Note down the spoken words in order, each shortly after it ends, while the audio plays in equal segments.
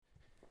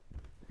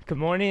Good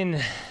morning.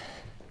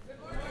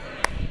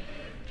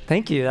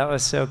 Thank you. That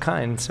was so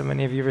kind. So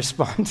many of you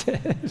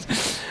responded.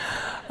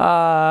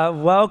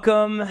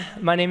 Welcome.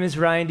 My name is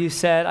Ryan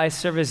Doucette. I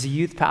serve as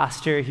youth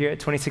pastor here at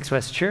 26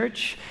 West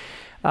Church.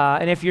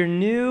 And if you're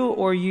new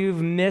or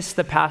you've missed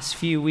the past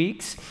few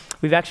weeks,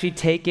 we've actually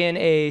taken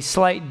a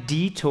slight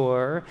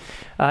detour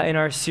in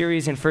our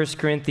series in 1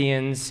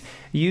 Corinthians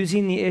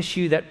using the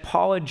issue that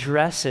Paul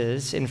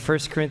addresses in 1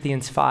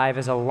 Corinthians 5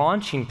 as a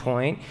launching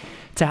point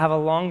to have a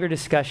longer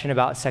discussion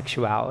about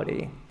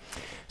sexuality.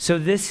 So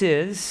this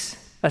is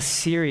a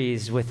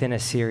series within a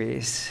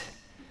series.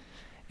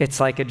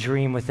 It's like a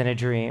dream within a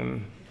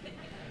dream.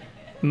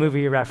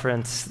 Movie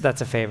reference,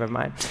 that's a favorite of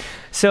mine.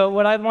 So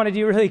what I want to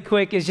do really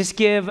quick is just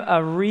give a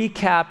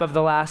recap of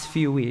the last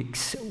few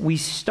weeks. We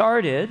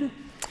started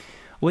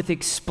with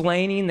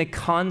explaining the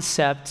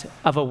concept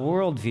of a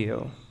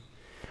worldview,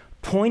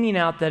 pointing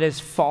out that as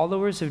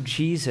followers of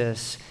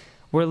Jesus,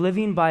 we're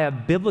living by a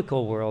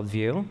biblical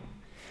worldview,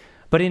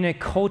 but in a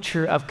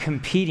culture of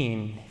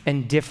competing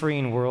and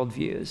differing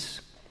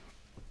worldviews.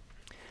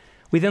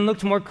 We then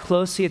looked more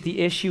closely at the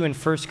issue in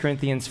 1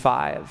 Corinthians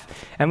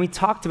 5, and we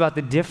talked about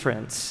the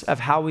difference of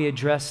how we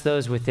address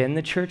those within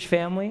the church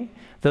family,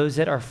 those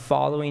that are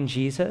following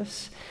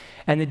Jesus,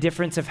 and the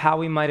difference of how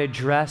we might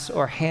address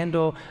or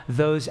handle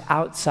those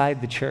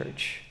outside the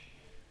church.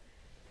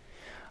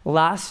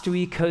 Last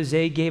week,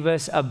 Jose gave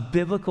us a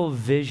biblical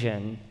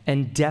vision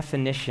and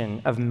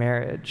definition of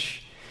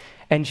marriage,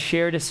 and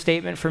shared a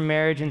statement for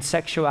marriage and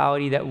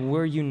sexuality that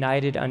we're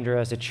united under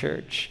as a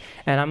church.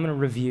 And I'm going to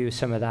review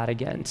some of that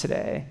again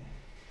today.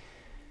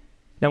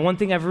 Now, one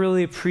thing I've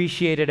really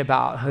appreciated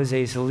about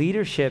Jose's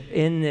leadership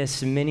in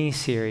this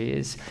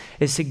mini-series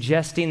is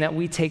suggesting that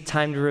we take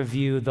time to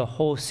review the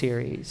whole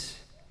series.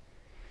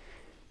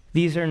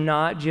 These are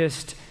not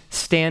just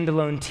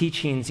standalone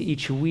teachings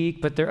each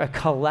week, but they're a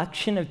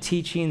collection of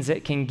teachings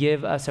that can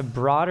give us a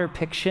broader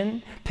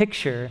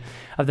picture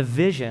of the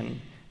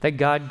vision that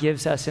God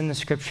gives us in the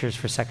scriptures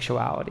for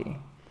sexuality.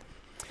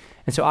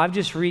 And so I've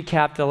just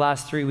recapped the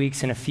last 3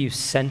 weeks in a few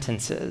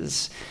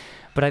sentences,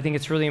 but I think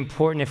it's really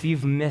important if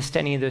you've missed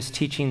any of those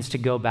teachings to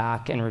go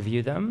back and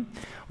review them.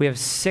 We have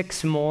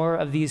 6 more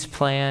of these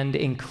planned,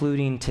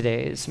 including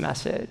today's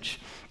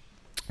message.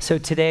 So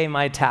today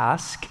my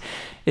task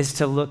is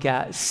to look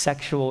at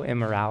sexual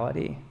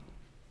immorality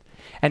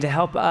and to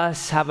help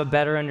us have a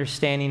better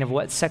understanding of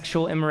what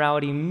sexual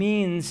immorality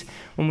means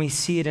when we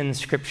see it in the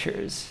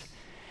scriptures.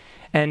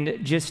 And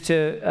just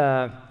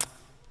to,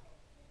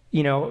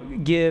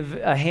 give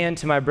a hand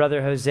to my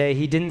brother Jose,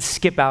 he didn't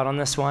skip out on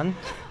this one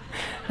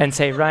and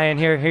say, Ryan,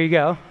 here you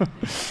go.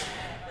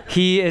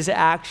 He is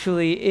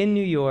actually in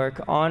New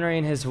York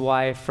honoring his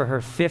wife for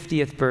her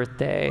 50th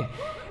birthday,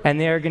 and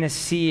they are going to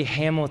see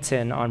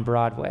Hamilton on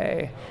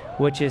Broadway,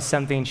 which is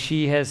something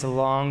she has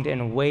longed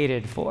and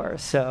waited for.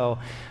 So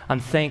I'm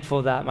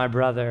thankful that my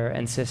brother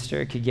and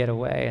sister could get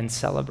away and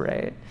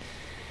celebrate.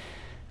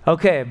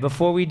 Okay,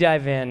 before we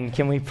dive in,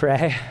 can we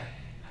pray?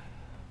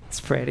 Let's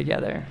pray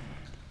together.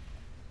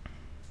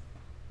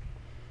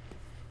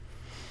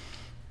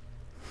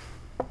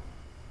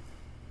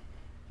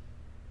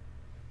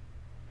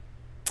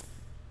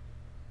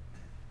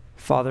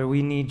 Father,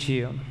 we need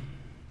you.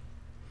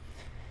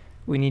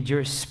 We need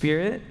your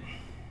Spirit.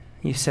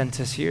 You sent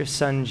us your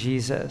Son,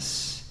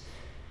 Jesus.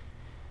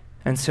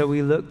 And so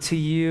we look to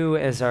you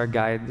as our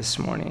guide this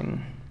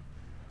morning.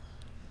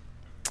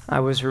 I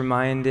was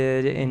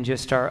reminded in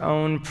just our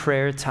own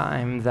prayer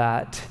time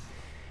that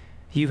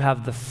you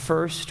have the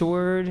first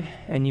word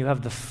and you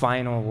have the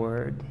final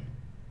word.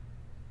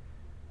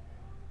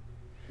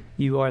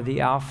 You are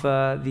the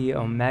Alpha, the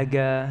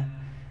Omega,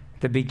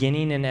 the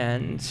beginning and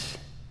end.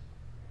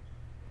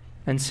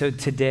 And so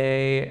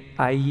today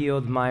I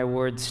yield my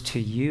words to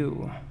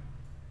you.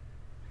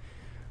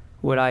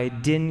 Would I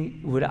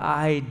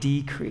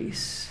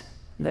decrease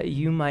that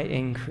you might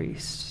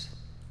increase?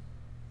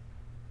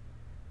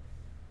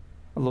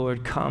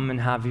 Lord, come and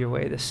have your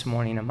way this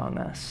morning among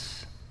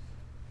us.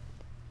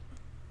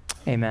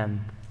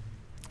 Amen.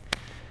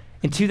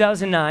 In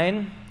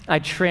 2009, I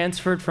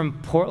transferred from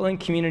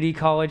Portland Community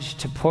College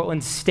to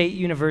Portland State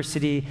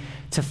University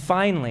to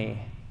finally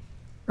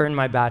earn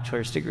my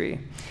bachelor's degree.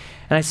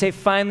 And I say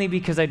finally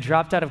because I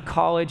dropped out of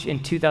college in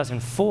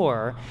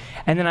 2004,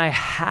 and then I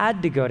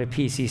had to go to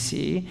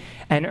PCC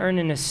and earn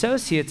an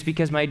associate's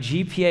because my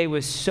GPA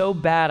was so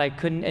bad I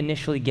couldn't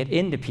initially get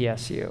into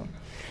PSU.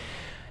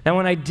 Now,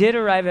 when I did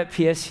arrive at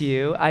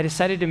PSU, I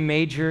decided to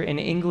major in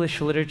English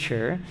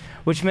literature,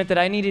 which meant that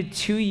I needed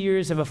 2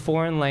 years of a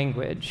foreign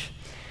language.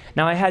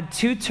 Now, I had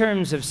 2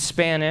 terms of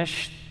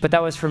Spanish, but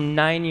that was from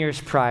 9 years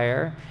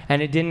prior,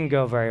 and it didn't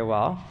go very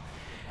well.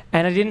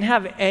 And I didn't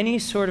have any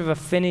sort of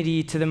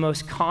affinity to the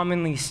most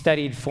commonly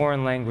studied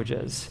foreign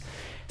languages.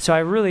 So I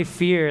really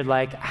feared,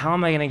 how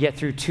am I going to get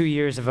through 2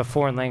 years of a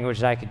foreign language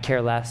that I could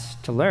care less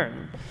to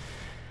learn?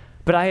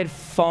 But I had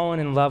fallen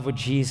in love with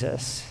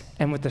Jesus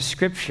and with the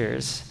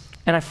scriptures,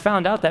 and I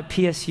found out that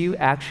PSU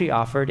actually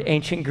offered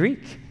ancient Greek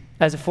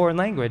as a foreign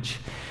language.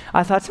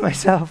 I thought to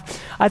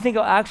myself, I think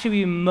I'll actually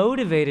be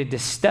motivated to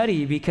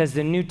study because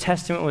the New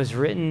Testament was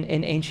written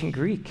in ancient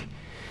Greek.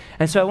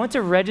 And so I went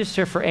to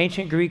register for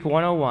Ancient Greek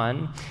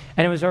 101,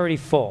 and it was already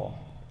full.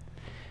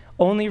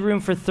 Only room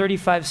for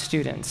 35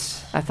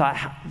 students. I thought,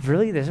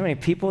 really? There's so many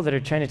people that are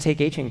trying to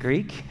take ancient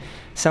Greek?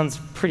 Sounds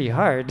pretty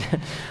hard.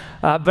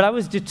 But I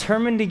was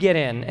determined to get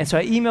in. And so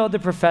I emailed the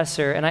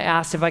professor, and I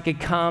asked if I could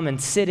come and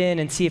sit in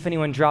and see if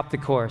anyone dropped the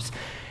course.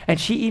 And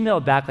she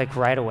emailed back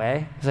right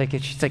away. It was like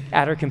she's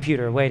at her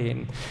computer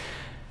waiting.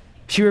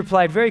 She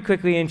replied very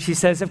quickly, and she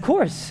says, of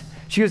course.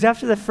 She goes,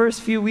 after the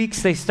first few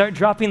weeks, they start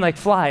dropping like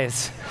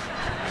flies.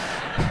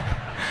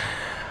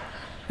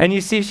 And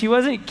you see, she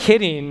wasn't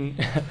kidding.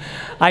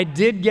 I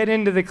did get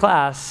into the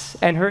class,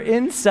 and her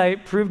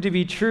insight proved to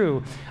be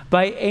true.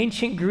 By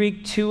ancient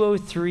Greek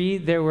 203,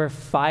 there were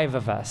 5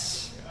 of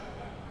us.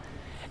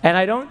 And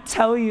I don't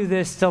tell you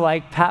this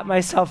to pat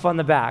myself on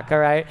the back, all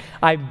right?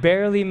 I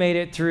barely made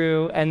it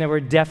through, and there were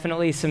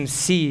definitely some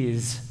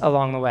C's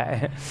along the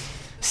way.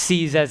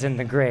 C's as in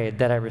the grade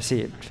that I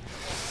received.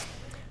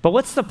 But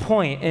what's the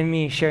point in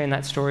me sharing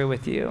that story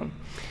with you?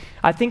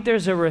 I think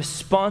there's a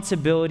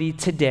responsibility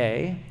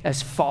today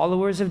as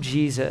followers of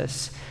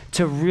Jesus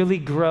to really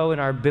grow in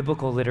our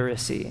biblical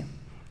literacy.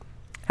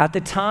 At the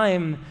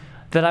time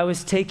that I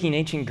was taking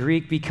ancient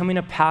Greek, becoming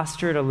a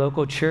pastor at a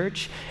local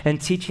church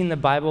and teaching the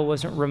Bible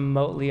wasn't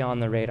remotely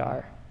on the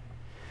radar.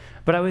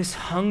 But I was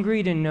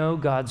hungry to know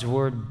God's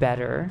word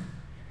better.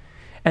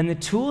 And the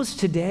tools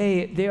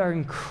today, they are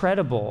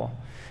incredible.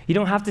 You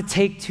don't have to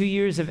take 2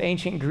 years of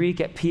ancient Greek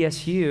at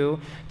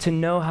PSU to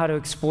know how to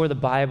explore the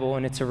Bible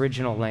in its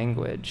original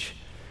language.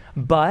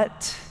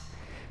 But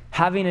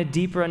having a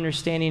deeper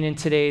understanding in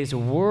today's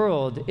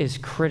world is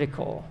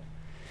critical.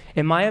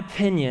 In my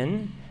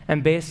opinion,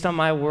 and based on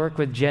my work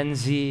with Gen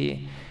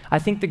Z, I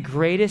think the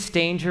greatest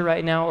danger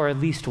right now, or at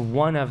least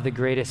one of the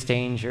greatest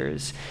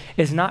dangers,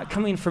 is not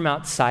coming from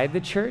outside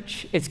the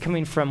church, it's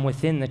coming from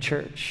within the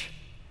church.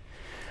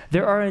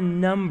 There are a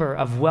number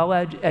of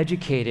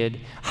well-educated,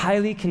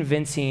 highly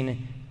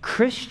convincing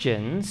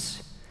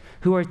Christians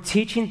who are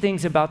teaching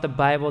things about the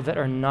Bible that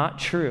are not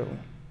true.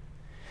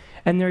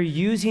 And they're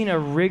using a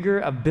rigor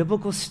of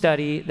biblical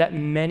study that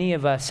many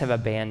of us have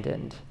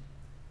abandoned.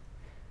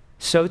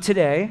 So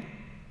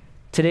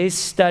today's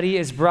study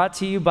is brought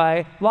to you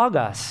by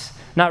Logos.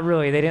 Not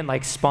really, they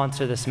didn't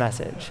sponsor this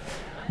message.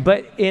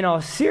 But in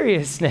all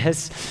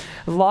seriousness,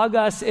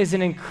 Logos is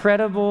an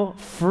incredible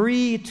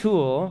free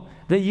tool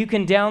that you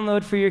can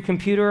download for your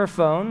computer or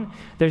phone.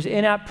 There's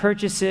in-app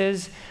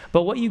purchases,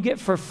 but what you get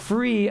for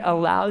free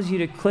allows you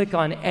to click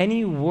on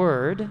any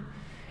word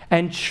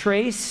and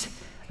trace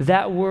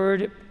that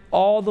word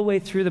all the way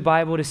through the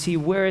Bible to see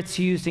where it's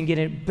used and get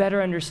a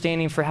better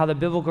understanding for how the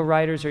biblical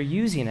writers are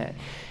using it.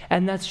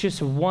 And that's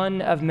just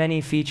one of many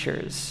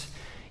features.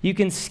 You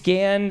can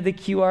scan the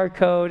QR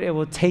code, it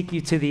will take you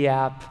to the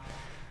app.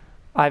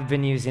 I've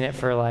been using it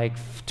for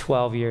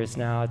 12 years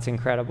now, it's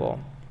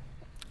incredible.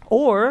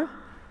 Or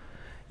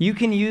you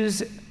can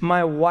use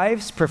my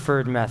wife's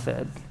preferred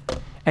method,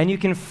 and you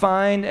can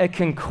find a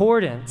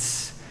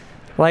concordance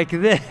like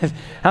this.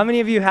 How many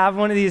of you have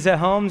one of these at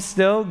home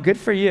still? Good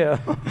for you.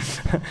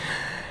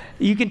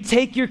 You can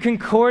take your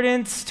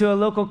concordance to a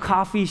local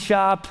coffee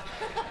shop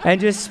and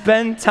just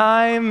spend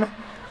time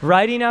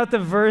writing out the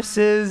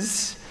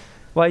verses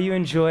while you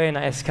enjoy a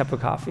nice cup of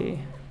coffee.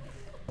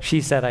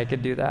 She said I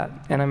could do that,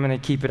 and I'm going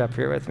to keep it up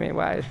here with me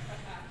while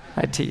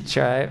I teach,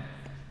 all right?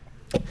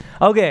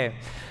 Okay.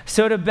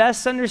 So to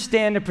best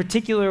understand a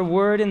particular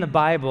word in the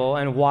Bible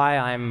and why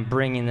I'm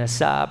bringing this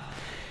up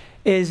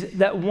is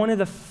that one of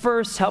the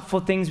first helpful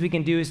things we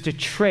can do is to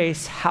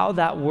trace how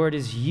that word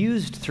is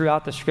used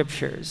throughout the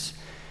scriptures.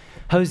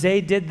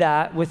 Jose did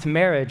that with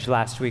marriage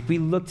last week. We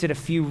looked at a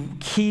few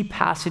key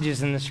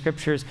passages in the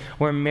scriptures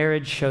where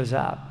marriage shows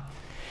up.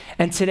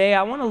 And today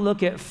I want to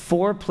look at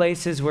 4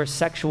 places where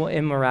sexual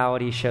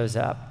immorality shows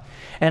up.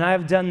 And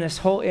I've done this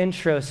whole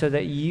intro so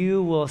that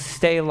you will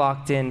stay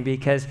locked in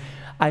because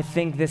I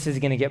think this is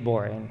going to get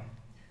boring,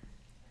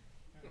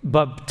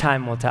 but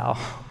time will tell.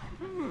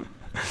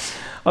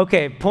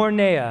 Okay,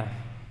 porneia.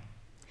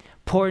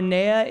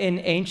 Porneia in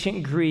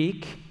ancient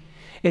Greek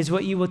is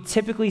what you will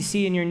typically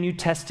see in your New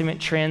Testament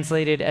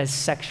translated as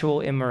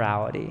sexual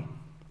immorality.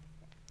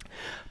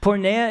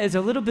 Porneia is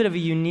a little bit of a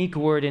unique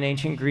word in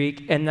ancient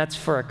Greek, and that's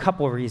for a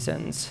couple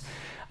reasons.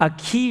 A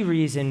key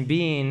reason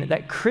being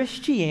that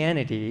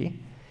Christianity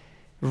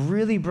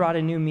really brought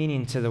a new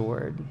meaning to the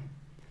word.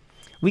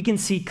 We can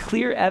see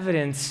clear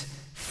evidence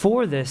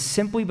for this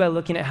simply by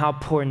looking at how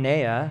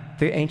porneia,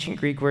 the ancient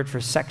Greek word for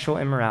sexual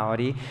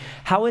immorality,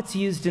 how it's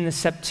used in the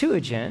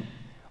Septuagint,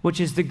 which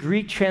is the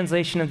Greek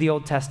translation of the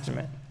Old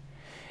Testament.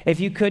 If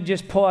you could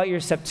just pull out your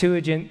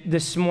Septuagint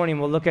this morning,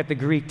 we'll look at the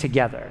Greek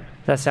together.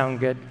 Does that sound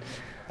good?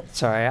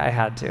 Sorry, I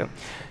had to.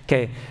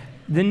 Okay,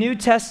 the New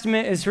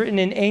Testament is written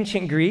in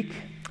ancient Greek.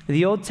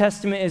 The Old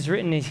Testament is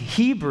written in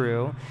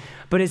Hebrew.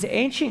 But as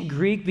ancient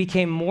Greek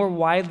became more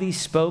widely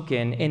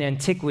spoken in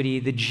antiquity,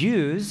 the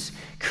Jews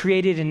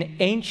created an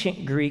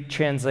ancient Greek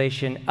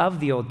translation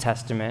of the Old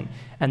Testament,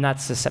 and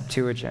that's the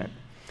Septuagint.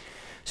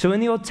 So in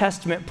the Old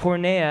Testament,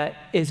 porneia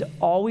is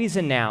always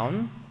a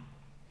noun.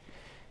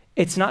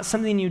 It's not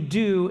something you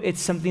do,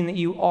 it's something that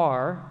you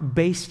are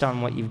based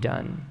on what you've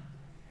done.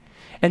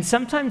 And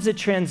sometimes the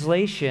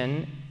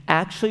translation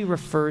actually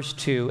refers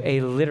to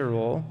a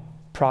literal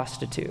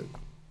prostitute.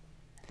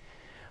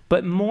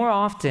 But more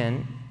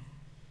often,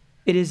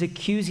 it is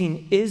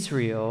accusing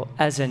Israel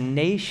as a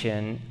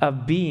nation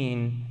of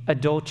being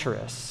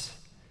adulterous.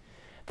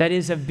 That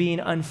is, of being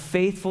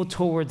unfaithful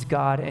towards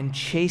God and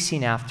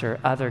chasing after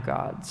other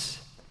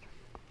gods.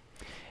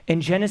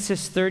 In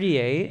Genesis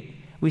 38,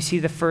 we see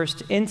the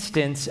first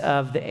instance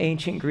of the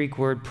ancient Greek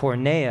word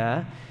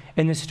porneia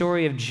in the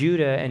story of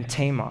Judah and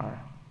Tamar.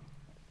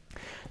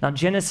 Now,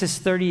 Genesis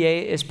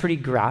 38 is pretty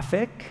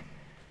graphic,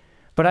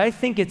 but I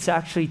think it's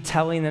actually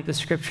telling that the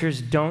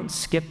scriptures don't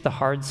skip the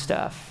hard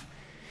stuff.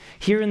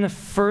 Here in the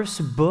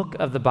first book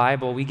of the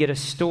Bible, we get a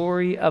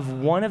story of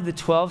one of the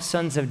 12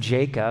 sons of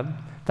Jacob,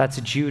 that's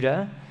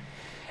Judah,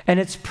 and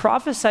it's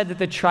prophesied that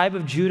the tribe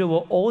of Judah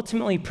will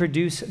ultimately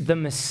produce the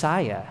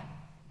Messiah,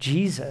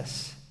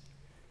 Jesus.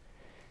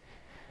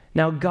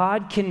 Now,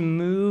 God can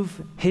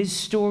move his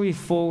story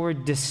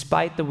forward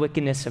despite the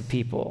wickedness of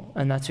people,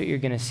 and that's what you're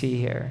going to see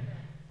here.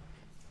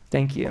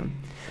 Thank you.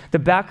 The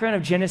background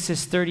of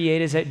Genesis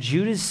 38 is that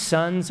Judah's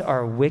sons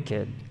are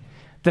wicked.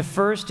 The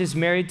first is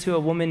married to a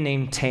woman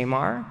named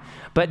Tamar,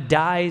 but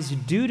dies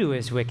due to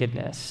his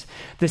wickedness.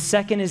 The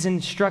second is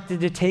instructed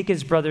to take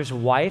his brother's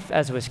wife,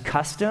 as was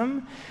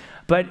custom,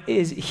 but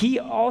he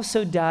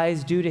also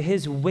dies due to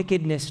his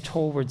wickedness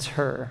towards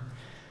her.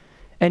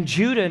 And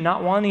Judah,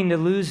 not wanting to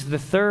lose the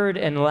third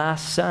and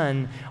last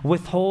son,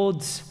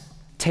 withholds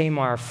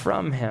Tamar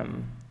from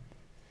him.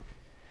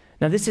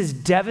 Now, this is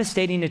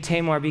devastating to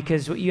Tamar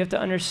because what you have to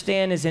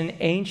understand is in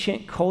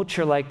ancient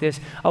culture like this,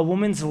 a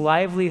woman's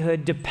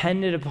livelihood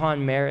depended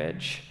upon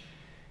marriage.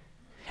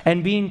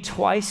 And being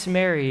twice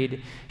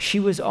married,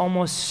 she was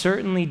almost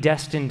certainly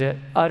destined to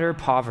utter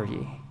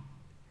poverty.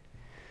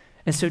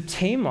 And so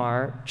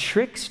Tamar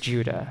tricks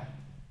Judah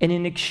in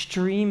an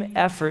extreme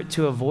effort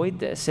to avoid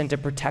this and to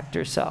protect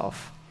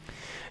herself.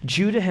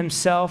 Judah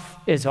himself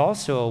is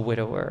also a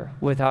widower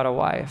without a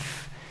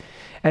wife.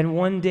 And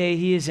one day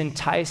he is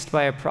enticed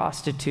by a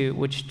prostitute,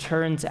 which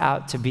turns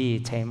out to be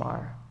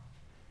Tamar.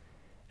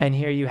 And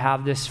here you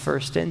have this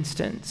first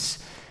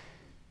instance.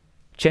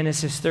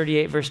 Genesis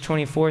 38, verse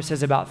 24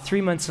 says, about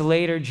 3 months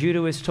later,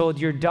 Judah was told,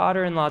 your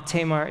daughter-in-law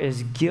Tamar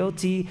is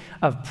guilty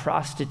of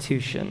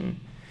prostitution,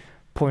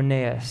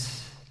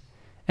 porneia.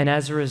 And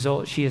as a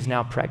result, she is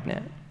now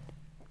pregnant.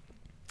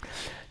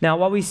 Now,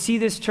 while we see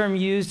this term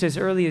used as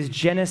early as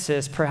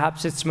Genesis,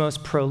 perhaps its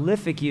most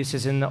prolific use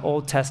is in the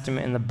Old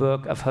Testament in the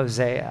book of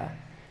Hosea.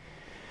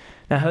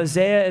 Now,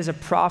 Hosea is a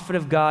prophet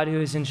of God who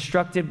is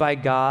instructed by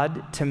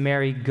God to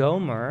marry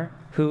Gomer,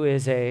 who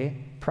is a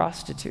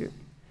prostitute.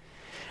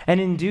 And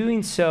in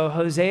doing so,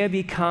 Hosea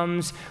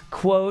becomes,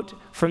 quote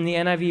from the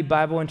NIV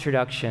Bible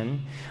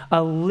introduction,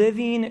 a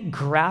living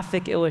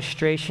graphic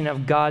illustration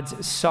of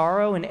God's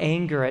sorrow and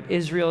anger at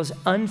Israel's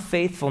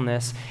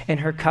unfaithfulness in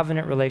her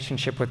covenant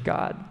relationship with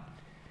God.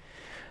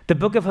 The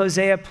book of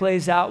Hosea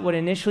plays out what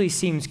initially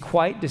seems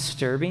quite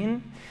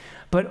disturbing,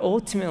 but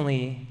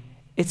ultimately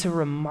it's a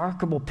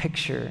remarkable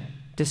picture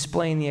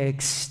displaying the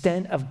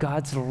extent of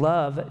God's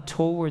love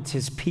towards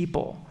his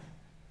people.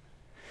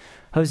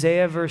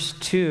 Hosea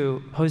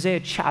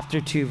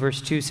chapter 2,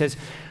 verse 2 says,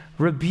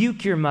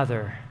 rebuke your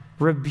mother,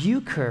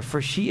 rebuke her,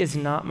 for she is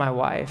not my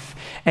wife,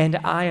 and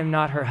I am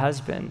not her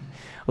husband.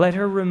 Let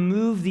her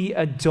remove the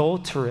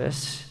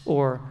adulteress,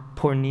 or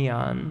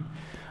porneon,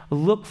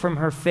 look from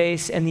her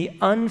face, and the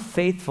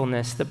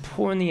unfaithfulness, the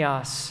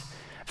porneos,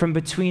 from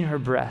between her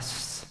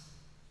breasts.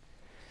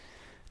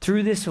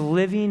 Through this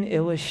living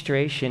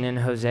illustration in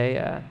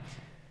Hosea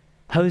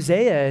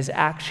is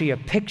actually a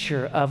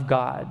picture of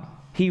God.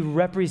 He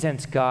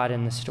represents God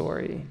in the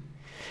story.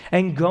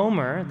 And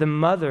Gomer, the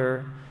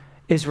mother,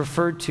 is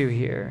referred to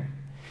here,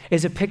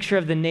 is a picture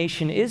of the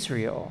nation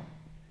Israel.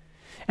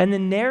 And the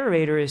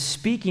narrator is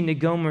speaking to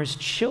Gomer's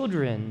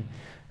children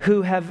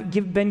who have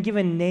been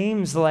given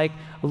names like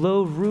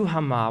Lo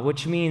Ruhamah,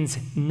 which means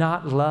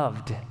not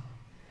loved,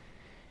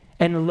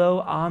 and Lo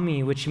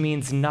Ami, which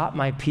means not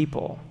my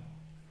people.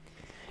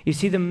 You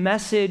see, the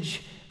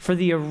message for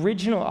the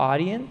original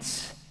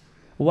audience,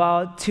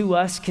 while to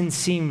us can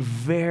seem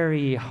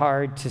very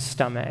hard to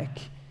stomach,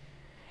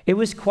 it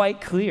was quite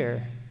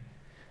clear,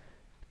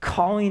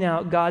 calling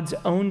out God's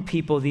own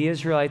people, the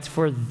Israelites,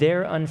 for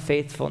their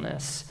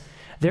unfaithfulness,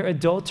 their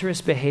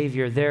adulterous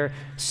behavior, their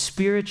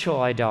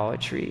spiritual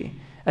idolatry,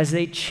 as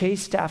they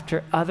chased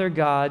after other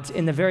gods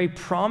in the very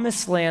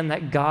promised land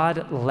that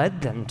God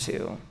led them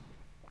to.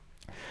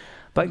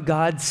 But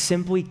God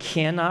simply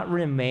cannot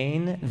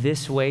remain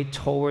this way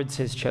towards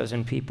his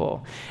chosen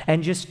people.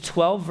 And just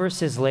 12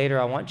 verses later,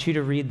 I want you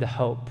to read the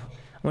hope.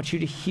 I want you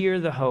to hear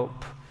the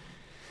hope.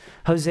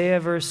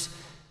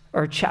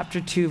 Chapter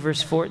 2,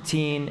 verse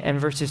 14 and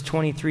verses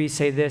 23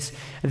 say this,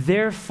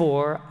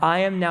 therefore, I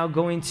am now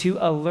going to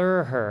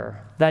allure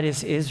her, that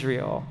is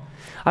Israel.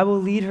 I will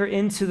lead her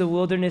into the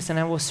wilderness and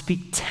I will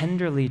speak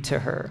tenderly to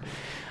her.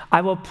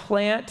 I will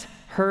plant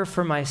her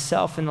for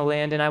myself in the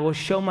land, and I will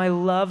show my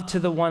love to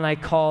the one I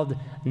called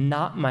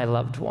not my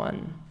loved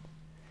one.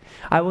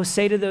 I will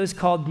say to those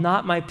called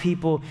not my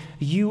people,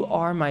 you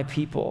are my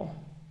people.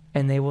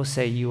 And they will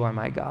say, you are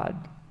my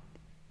God.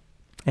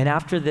 And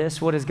after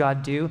this, what does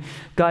God do?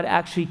 God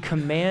actually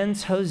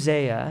commands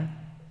Hosea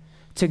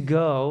to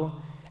go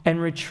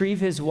and retrieve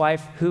his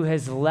wife who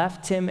has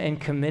left him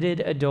and committed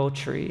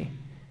adultery.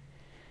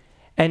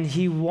 And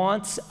he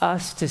wants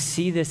us to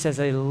see this as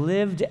a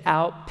lived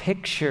out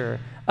picture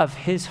of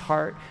his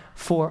heart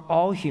for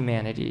all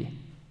humanity.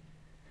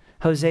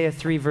 Hosea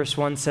 3 verse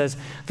 1 says,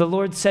 the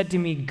Lord said to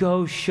me,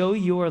 go show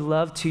your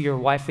love to your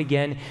wife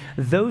again,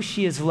 though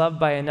she is loved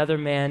by another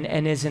man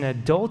and is an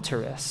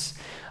adulteress.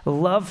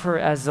 Love her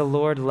as the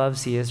Lord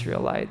loves the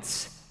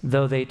Israelites,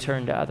 though they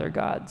turn to other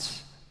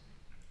gods.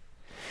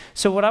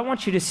 So what I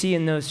want you to see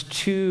in those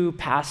two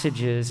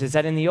passages is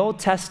that in the Old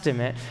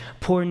Testament,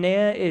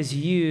 porneia is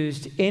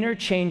used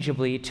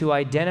interchangeably to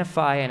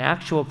identify an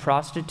actual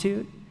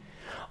prostitute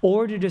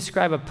or to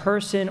describe a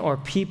person or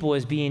people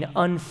as being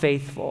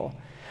unfaithful.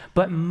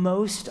 But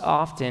most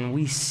often,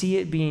 we see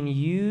it being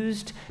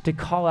used to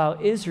call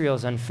out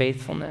Israel's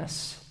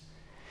unfaithfulness.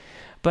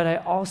 But I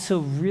also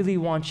really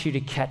want you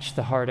to catch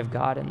the heart of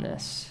God in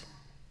this.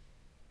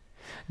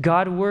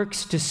 God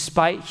works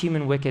despite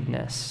human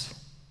wickedness.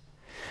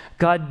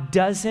 God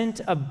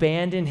doesn't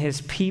abandon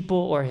his people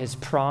or his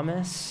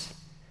promise,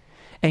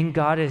 and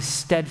God is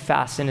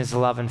steadfast in his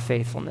love and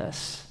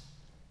faithfulness.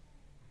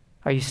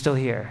 Are you still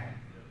here?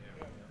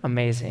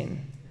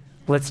 Amazing.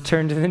 Let's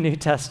turn to the New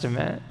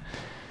Testament.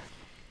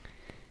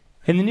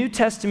 In the New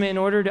Testament, in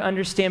order to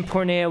understand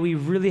porneia, we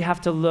really have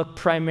to look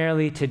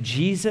primarily to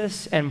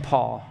Jesus and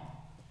Paul.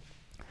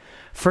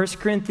 1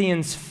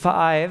 Corinthians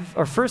 5,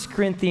 or 1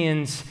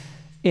 Corinthians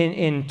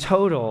in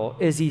total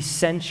is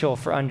essential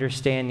for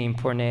understanding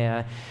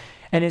porneia,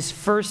 and is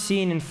first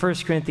seen in 1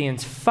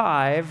 Corinthians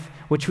 5,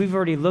 which we've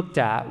already looked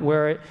at,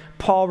 where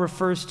Paul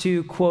refers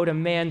to, quote, a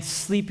man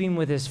sleeping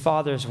with his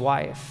father's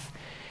wife.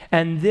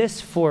 And this,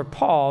 for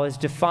Paul, is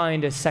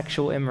defined as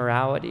sexual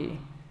immorality.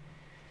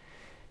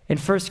 In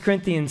 1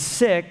 Corinthians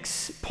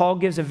 6, Paul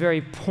gives a very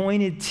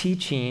pointed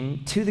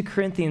teaching to the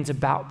Corinthians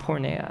about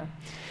porneia.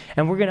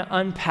 And we're going to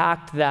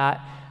unpack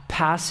that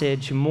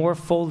passage more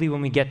fully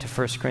when we get to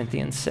 1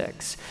 Corinthians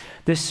 6.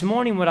 This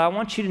morning, what I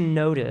want you to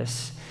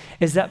notice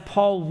is that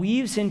Paul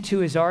weaves into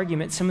his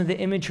argument some of the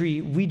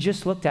imagery we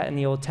just looked at in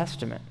the Old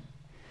Testament.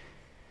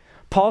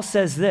 Paul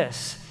says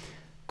this,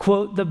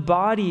 quote, the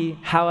body,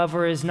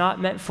 however, is not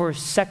meant for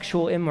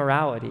sexual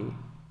immorality,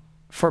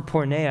 for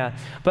porneia,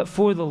 but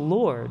for the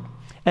Lord,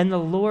 and the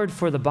Lord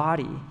for the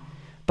body.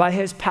 By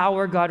his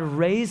power, God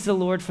raised the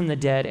Lord from the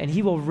dead, and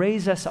he will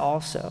raise us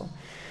also.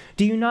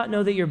 Do you not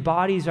know that your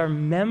bodies are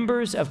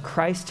members of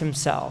Christ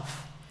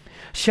himself?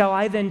 Shall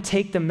I then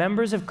take the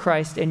members of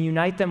Christ and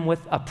unite them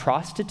with a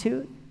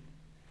prostitute?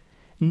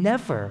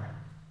 Never.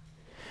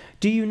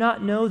 Do you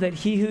not know that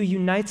he who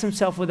unites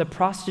himself with a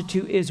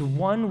prostitute is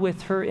one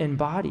with her in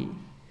body?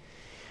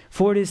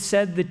 For it is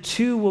said, the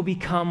two will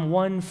become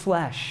one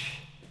flesh.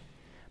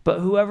 But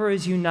whoever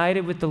is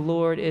united with the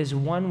Lord is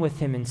one with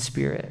him in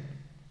spirit.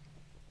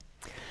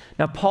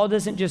 Now, Paul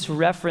doesn't just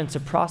reference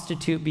a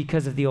prostitute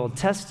because of the Old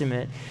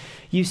Testament.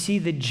 You see,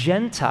 the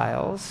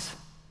Gentiles,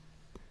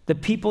 the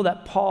people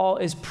that Paul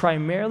is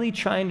primarily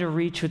trying to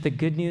reach with the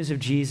good news of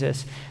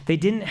Jesus, they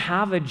didn't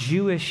have a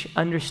Jewish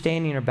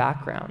understanding or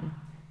background.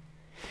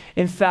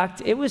 In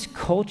fact, it was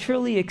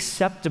culturally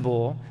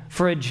acceptable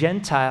for a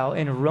Gentile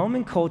in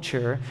Roman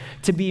culture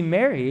to be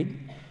married,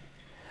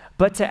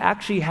 but to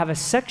actually have a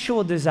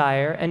sexual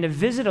desire and to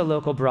visit a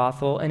local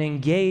brothel and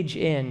engage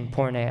in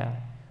porneia.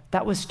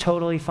 That was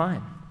totally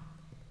fine.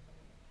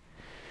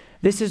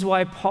 This is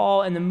why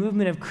Paul and the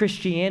movement of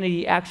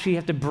Christianity actually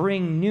have to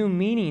bring new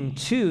meaning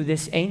to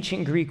this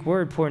ancient Greek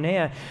word,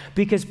 porneia,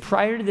 because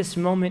prior to this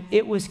moment,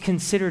 it was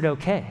considered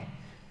okay.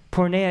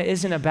 Porneia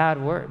isn't a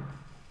bad word.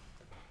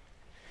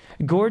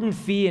 Gordon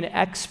Fee, an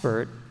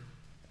expert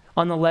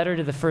on the letter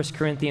to the 1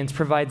 Corinthians,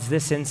 provides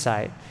this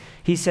insight.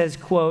 He says,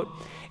 quote,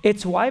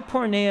 it's why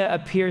porneia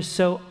appears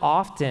so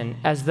often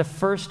as the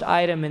first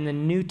item in the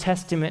New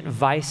Testament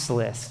vice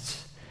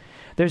lists.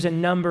 There's a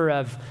number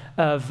of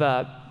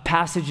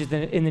passages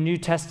in the New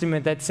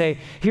Testament that say,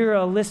 here are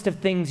a list of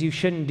things you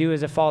shouldn't do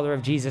as a follower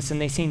of Jesus, and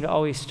they seem to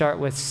always start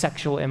with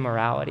sexual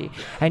immorality.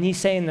 And he's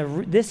saying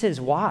this is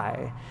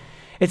why.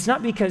 It's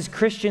not because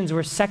Christians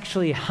were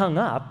sexually hung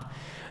up,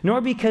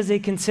 nor because they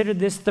considered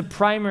this the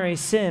primary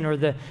sin or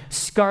the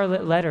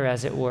scarlet letter,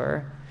 as it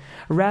were.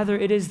 Rather,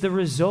 it is the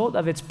result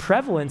of its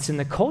prevalence in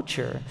the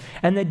culture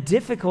and the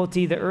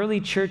difficulty the early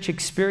church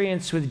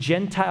experienced with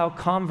Gentile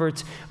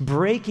converts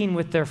breaking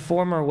with their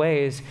former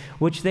ways,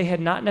 which they had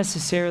not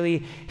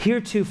necessarily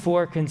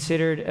heretofore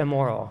considered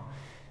immoral.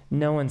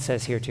 No one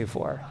says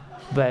heretofore,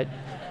 but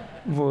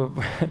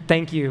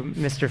thank you,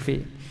 Mr.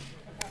 Fee.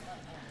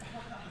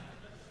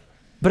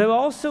 But I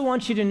also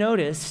want you to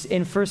notice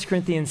in 1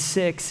 Corinthians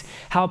 6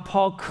 how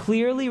Paul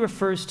clearly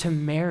refers to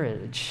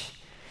marriage,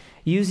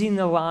 using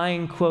the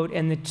line, quote,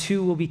 and the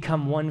two will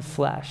become one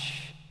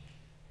flesh.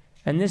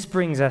 And this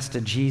brings us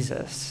to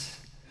Jesus.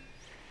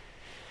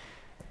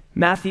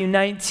 Matthew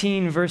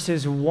 19,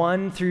 verses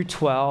 1 through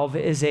 12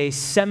 is a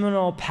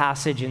seminal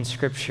passage in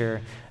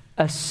Scripture,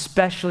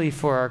 especially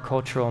for our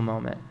cultural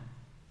moment.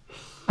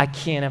 I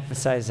can't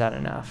emphasize that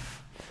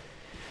enough.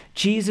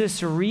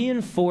 Jesus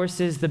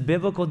reinforces the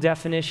biblical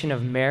definition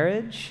of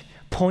marriage,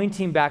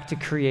 pointing back to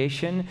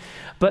creation,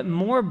 but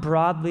more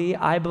broadly,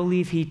 I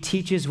believe he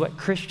teaches what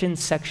Christian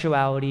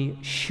sexuality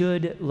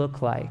should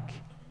look like.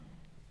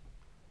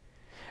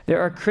 There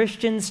are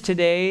Christians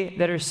today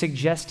that are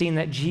suggesting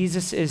that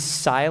Jesus is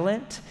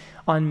silent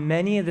on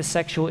many of the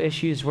sexual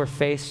issues we're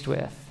faced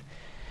with.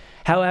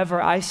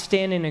 However, I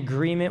stand in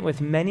agreement with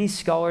many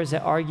scholars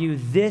that argue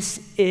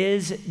this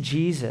is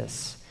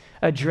Jesus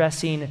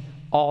addressing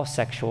all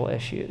sexual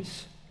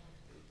issues.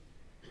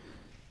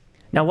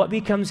 Now, what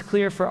becomes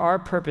clear for our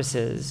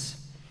purposes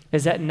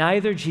is that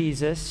neither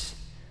Jesus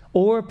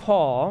or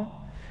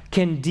Paul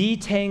can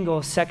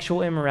detangle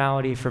sexual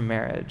immorality from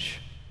marriage.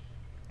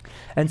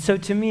 And so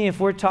to me, if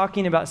we're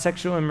talking about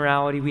sexual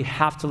immorality, we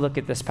have to look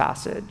at this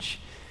passage.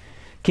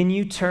 Can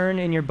you turn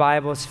in your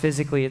Bibles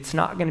physically? It's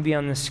not going to be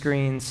on the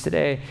screens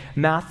today.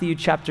 Matthew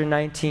chapter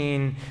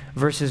 19,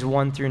 verses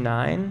 1 through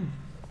 9.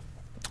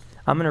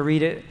 I'm going to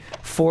read it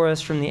for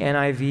us from the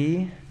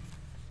NIV.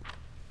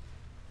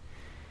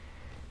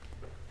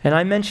 And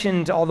I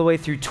mentioned all the way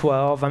through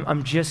 12.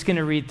 I'm just going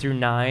to read through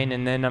 9,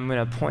 and then I'm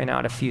going to point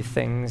out a few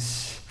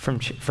things from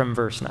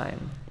verse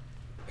 9.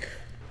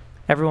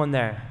 Everyone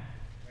there?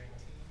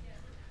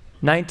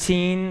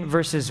 19,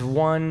 verses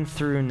 1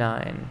 through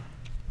 9.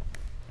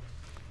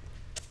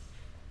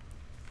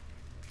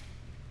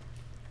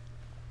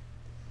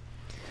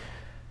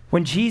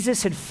 When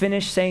Jesus had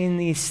finished saying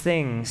these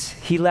things,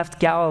 he left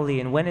Galilee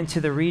and went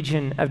into the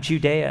region of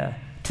Judea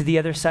to the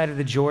other side of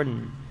the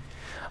Jordan.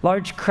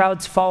 Large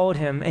crowds followed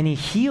him, and he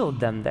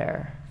healed them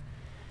there.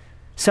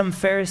 Some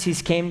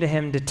Pharisees came to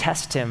him to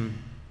test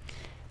him.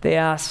 They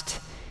asked,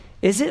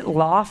 "Is it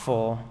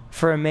lawful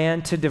for a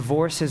man to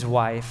divorce his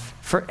wife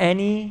for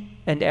any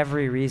and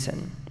every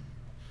reason?"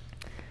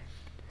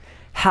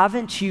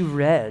 "Haven't you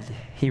read,"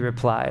 he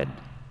replied,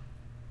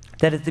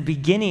 "that at the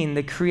beginning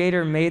the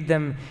Creator made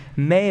them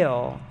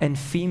male and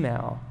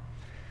female,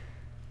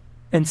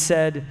 and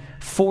said,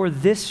 'For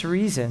this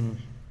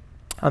reason,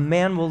 a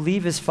man will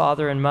leave his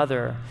father and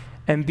mother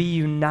and be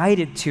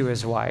united to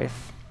his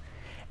wife,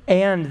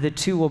 and the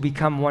two will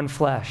become one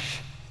flesh.'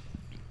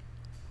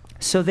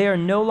 So they are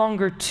no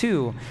longer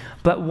two,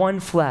 but one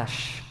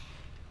flesh.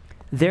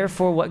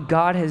 Therefore, what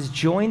God has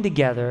joined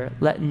together,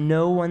 let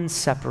no one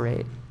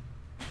separate."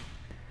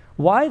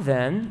 "Why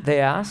then," they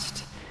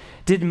asked,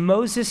 "did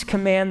Moses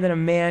command that a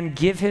man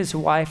give his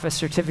wife a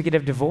certificate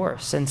of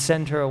divorce and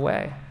send her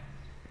away?"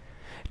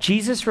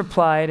 Jesus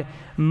replied,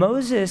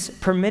 "Moses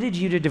permitted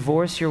you to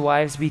divorce your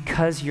wives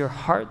because your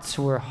hearts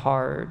were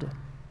hard.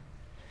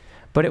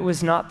 But it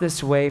was not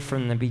this way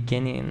from the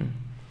beginning.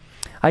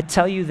 I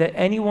tell you that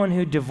anyone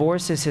who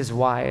divorces his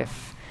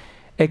wife,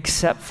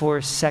 except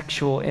for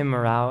sexual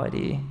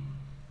immorality,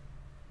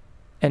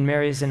 and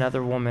marries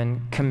another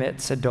woman,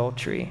 commits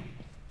adultery."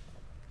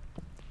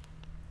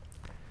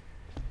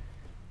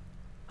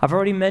 I've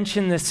already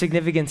mentioned the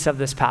significance of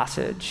this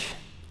passage,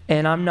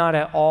 and I'm not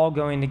at all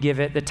going to give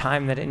it the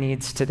time that it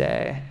needs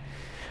today.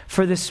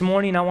 For this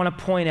morning, I want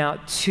to point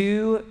out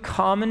two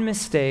common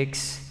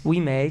mistakes we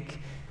make,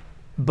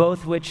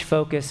 both which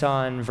focus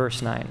on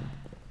verse 9.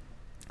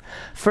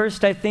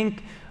 First, I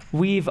think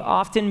we've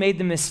often made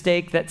the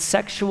mistake that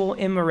sexual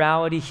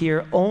immorality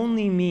here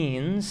only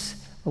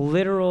means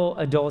literal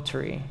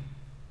adultery.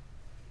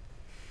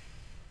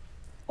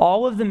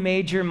 All of the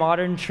major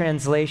modern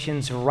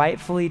translations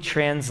rightfully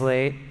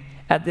translate,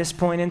 at this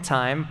point in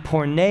time,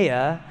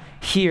 porneia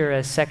here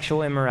as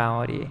sexual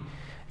immorality.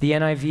 The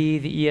NIV,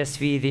 the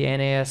ESV, the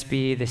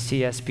NASB, the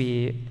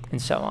CSB,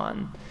 and so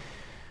on.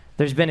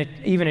 There's been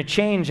even a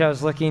change. I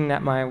was looking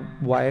at my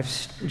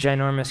wife's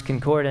ginormous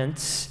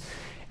concordance,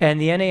 and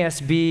the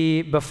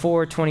NASB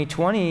before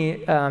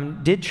 2020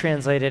 did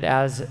translate it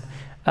as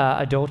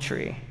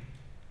adultery.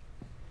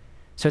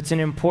 So it's an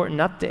important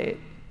update.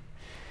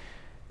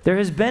 There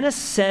has been a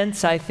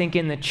sense, I think,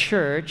 in the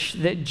church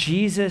that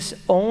Jesus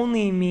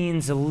only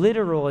means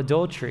literal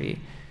adultery.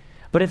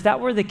 But if that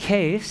were the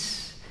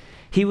case,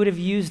 he would have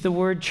used the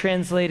word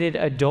translated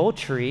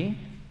adultery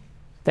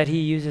that he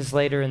uses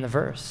later in the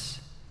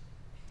verse.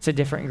 It's a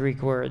different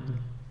Greek word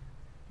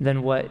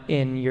than what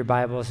in your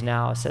Bibles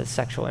now says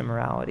sexual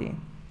immorality.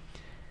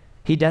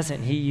 He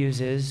doesn't. He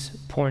uses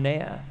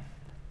porneia.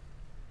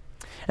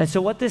 And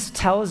so what this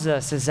tells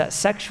us is that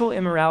sexual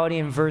immorality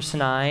in verse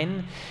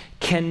 9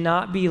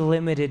 cannot be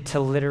limited to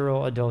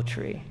literal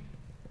adultery.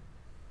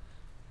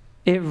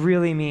 It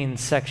really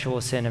means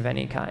sexual sin of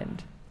any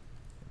kind.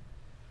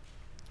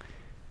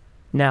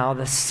 Now,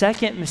 the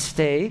second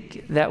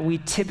mistake that we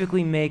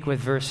typically make with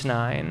verse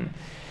 9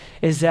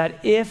 is that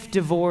if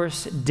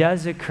divorce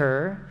does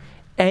occur,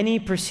 any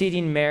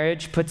preceding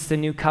marriage puts the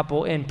new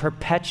couple in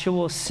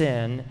perpetual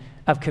sin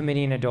of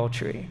committing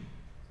adultery.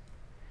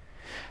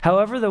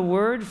 However, the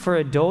word for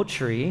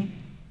adultery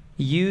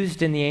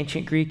used in the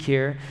ancient Greek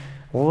here,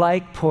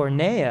 like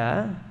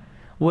porneia,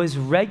 was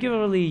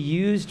regularly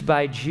used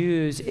by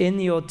Jews in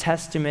the Old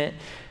Testament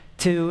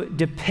to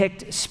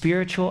depict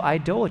spiritual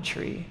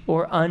idolatry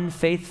or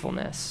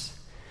unfaithfulness.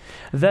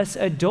 Thus,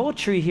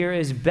 adultery here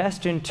is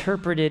best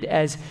interpreted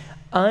as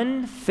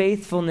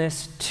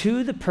unfaithfulness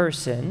to the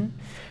person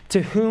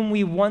to whom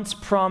we once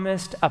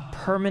promised a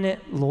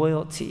permanent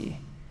loyalty.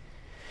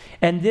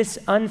 And this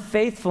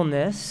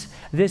unfaithfulness,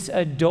 this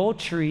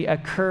adultery,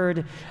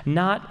 occurred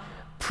not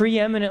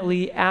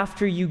preeminently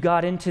after you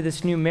got into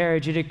this new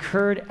marriage. It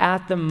occurred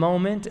at the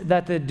moment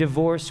that the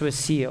divorce was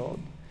sealed.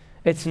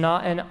 It's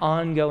not an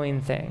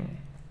ongoing thing.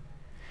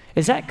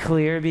 Is that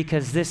clear?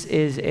 Because this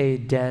is a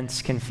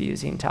dense,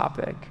 confusing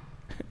topic.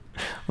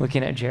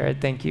 Looking at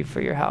Jared, thank you for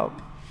your help.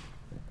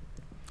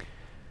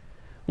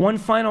 One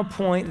final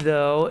point,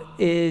 though,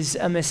 is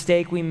a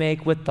mistake we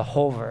make with the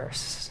whole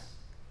verse.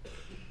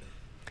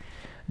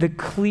 The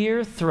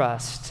clear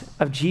thrust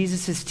of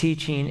Jesus'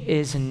 teaching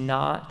is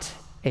not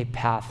a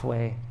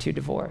pathway to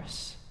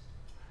divorce.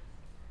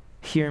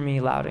 Hear me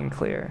loud and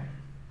clear.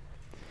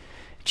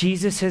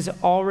 Jesus has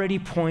already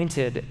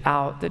pointed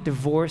out that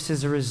divorce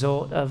is a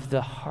result of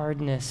the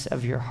hardness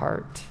of your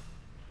heart.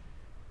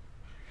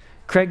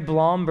 Craig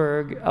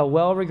Blomberg, a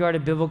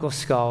well-regarded biblical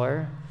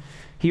scholar,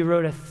 he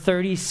wrote a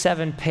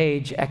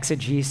 37-page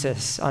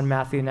exegesis on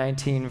Matthew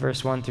 19,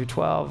 verse 1 through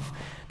 12,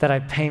 that I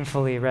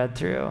painfully read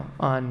through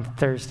on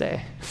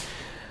Thursday.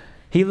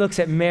 He looks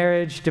at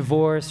marriage,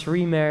 divorce,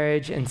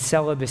 remarriage, and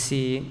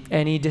celibacy,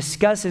 and he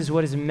discusses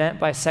what is meant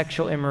by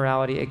sexual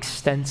immorality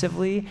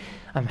extensively.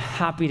 I'm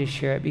happy to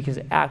share it because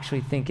I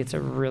actually think it's a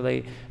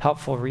really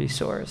helpful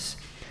resource.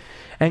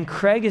 And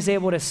Craig is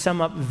able to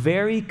sum up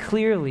very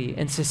clearly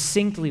and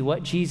succinctly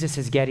what Jesus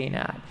is getting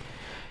at.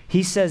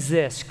 He says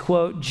this,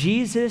 quote,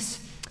 Jesus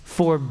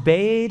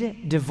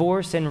forbade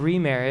divorce and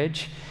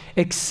remarriage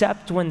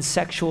except when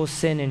sexual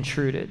sin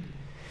intruded.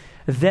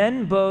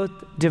 Then both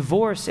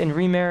divorce and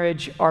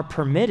remarriage are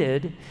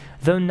permitted,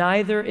 though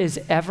neither is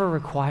ever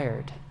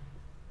required.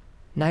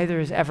 Neither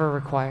is ever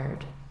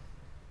required.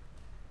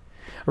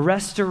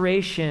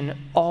 Restoration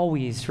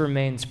always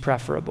remains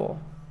preferable.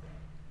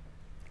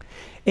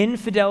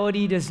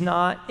 Infidelity does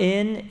not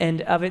in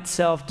and of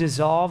itself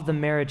dissolve the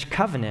marriage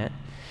covenant,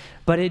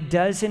 but it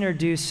does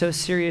introduce so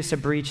serious a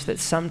breach that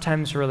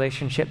sometimes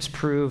relationships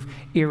prove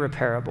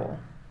irreparable.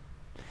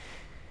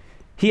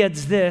 He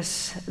adds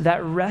this,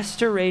 that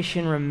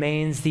restoration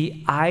remains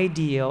the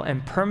ideal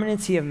and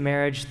permanency of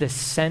marriage, the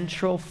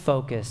central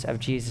focus of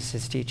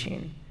Jesus'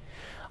 teaching.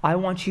 I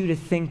want you to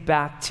think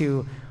back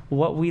to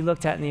what we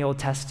looked at in the Old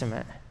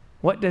Testament.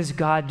 What does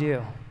God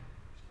do?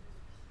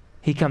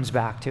 He comes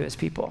back to his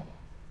people.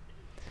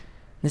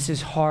 This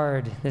is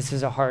hard. This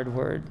is a hard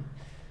word,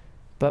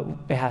 but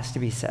it has to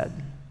be said.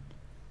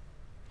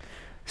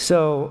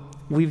 So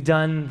we've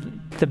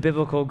done the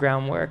biblical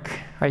groundwork.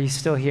 Are you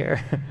still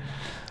here?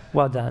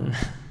 Well done.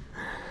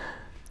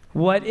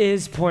 What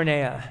is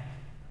porneia?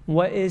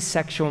 What is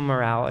sexual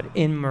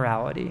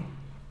immorality?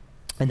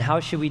 And how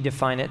should we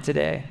define it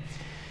today?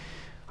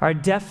 Our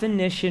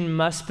definition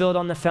must build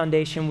on the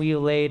foundation we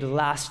laid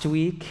last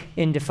week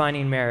in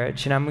defining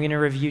marriage. And I'm going to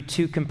review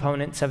two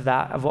components of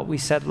that, of what we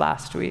said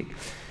last week.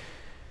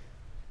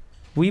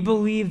 We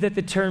believe that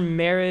the term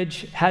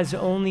marriage has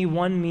only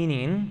one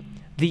meaning,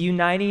 the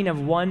uniting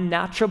of one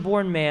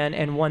natural-born man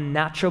and one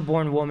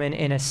natural-born woman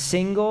in a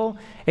single,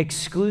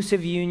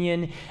 exclusive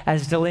union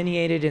as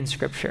delineated in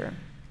Scripture.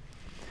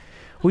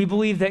 We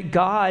believe that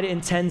God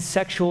intends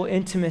sexual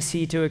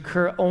intimacy to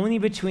occur only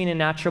between a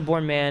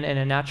natural-born man and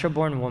a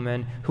natural-born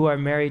woman who are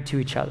married to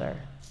each other.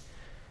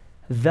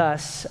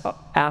 Thus,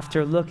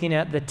 after looking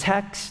at the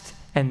text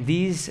and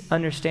these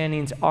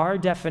understandings, our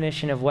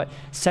definition of what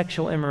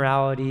sexual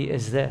immorality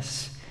is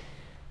this: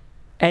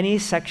 any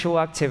sexual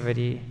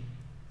activity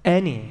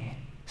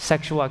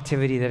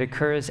that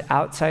occurs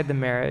outside the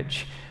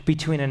marriage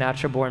between a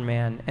natural-born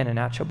man and a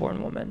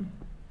natural-born woman.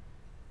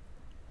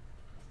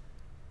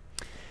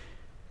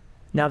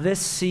 Now, this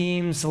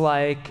seems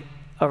like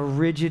a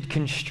rigid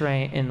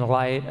constraint in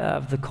light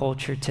of the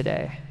culture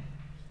today.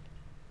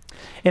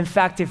 In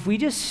fact, if we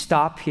just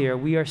stop here,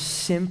 we are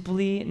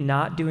simply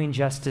not doing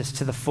justice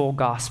to the full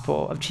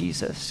gospel of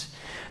Jesus,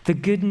 the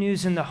good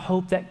news and the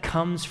hope that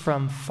comes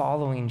from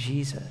following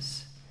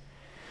Jesus.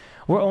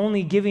 We're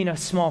only giving a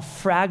small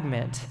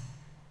fragment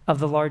of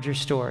the larger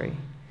story.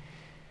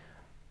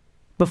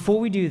 Before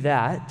we do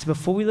that,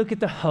 before we look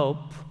at the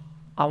hope,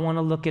 I want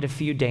to look at a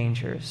few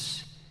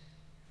dangers.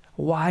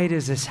 Why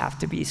does this have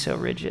to be so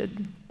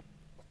rigid?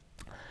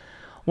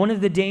 One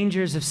of the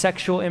dangers of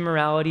sexual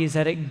immorality is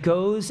that it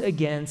goes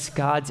against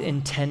God's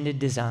intended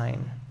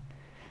design.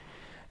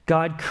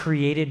 God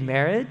created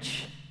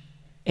marriage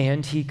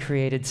and he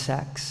created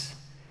sex.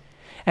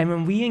 And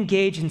when we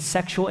engage in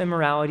sexual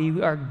immorality,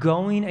 we are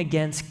going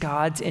against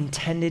God's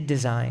intended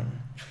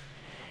design.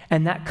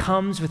 And that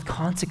comes with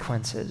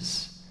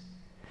consequences.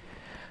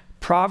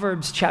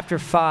 Proverbs chapter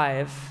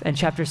 5 and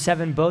chapter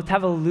 7 both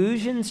have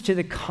allusions to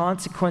the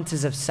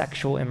consequences of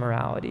sexual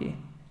immorality.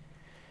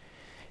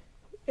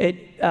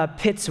 It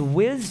pits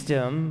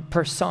wisdom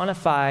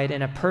personified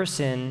in a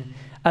person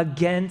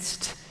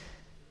against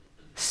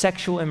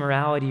sexual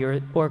immorality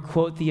or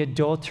quote, the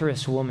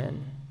adulterous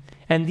woman.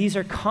 And these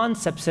are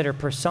concepts that are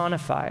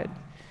personified.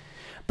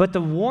 But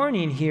the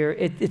warning here,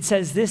 it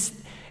says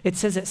this, it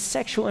says that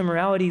sexual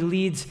immorality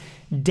leads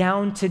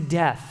down to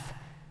death,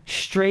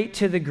 straight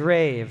to the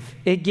grave.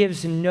 It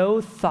gives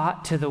no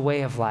thought to the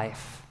way of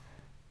life.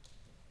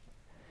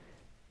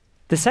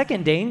 The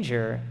second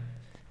danger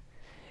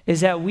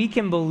is that we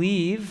can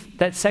believe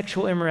that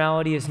sexual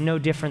immorality is no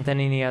different than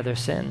any other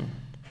sin.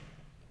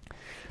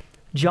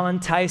 John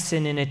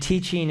Tyson, in a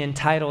teaching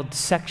entitled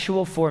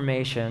Sexual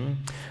Formation,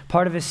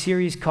 part of a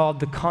series called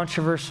The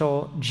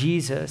Controversial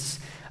Jesus,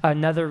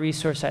 another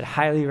resource I'd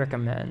highly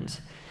recommend,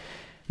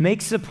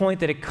 makes the point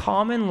that a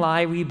common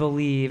lie we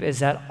believe is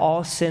that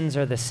all sins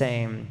are the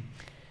same,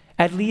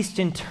 at least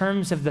in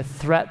terms of the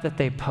threat that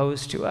they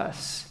pose to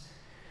us.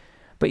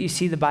 But you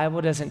see, the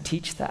Bible doesn't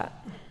teach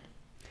that.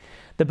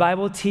 The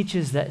Bible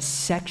teaches that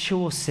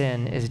sexual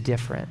sin is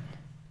different.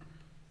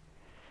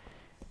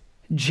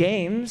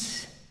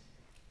 James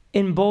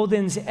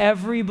emboldens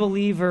every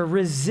believer,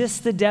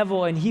 resist the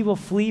devil and he will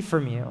flee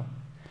from you.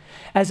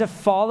 As a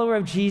follower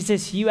of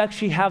Jesus, you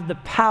actually have the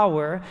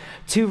power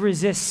to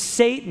resist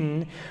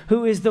Satan,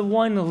 who is the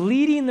one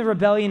leading the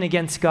rebellion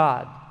against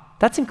God.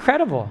 That's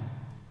incredible.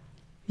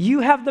 You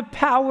have the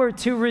power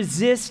to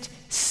resist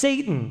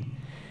Satan.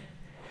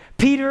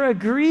 Peter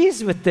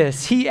agrees with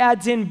this. He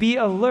adds in, be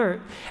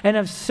alert and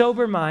of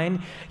sober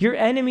mind. Your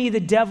enemy,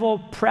 the devil,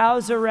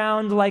 prowls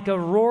around like a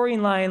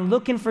roaring lion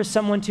looking for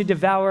someone to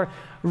devour.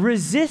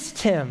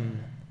 Resist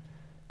him.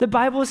 The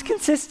Bible is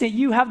consistent.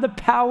 You have the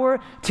power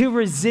to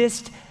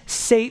resist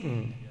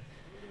Satan.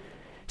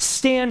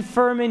 Stand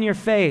firm in your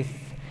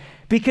faith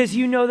because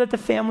you know that the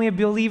family of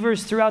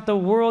believers throughout the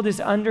world is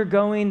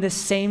undergoing the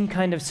same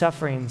kind of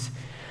sufferings.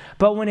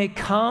 But when it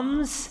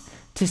comes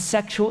to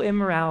sexual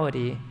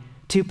immorality,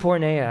 to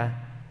porneia,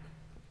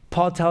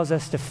 Paul tells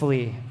us to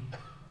flee.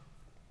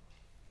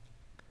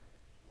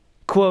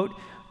 Quote,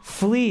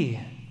 flee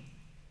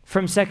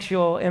from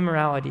sexual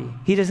immorality.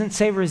 He doesn't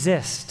say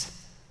resist.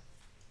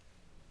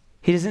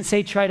 He doesn't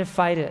say try to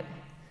fight it.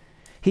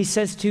 He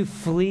says to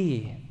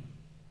flee.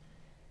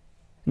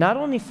 Not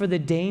only for the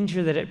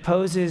danger that it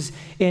poses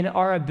in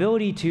our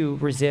ability to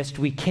resist,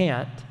 we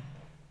can't.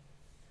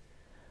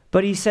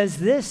 But he says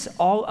this,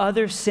 all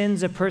other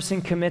sins a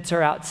person commits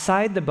are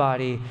outside the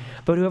body,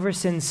 but whoever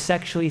sins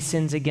sexually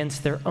sins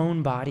against their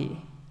own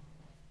body.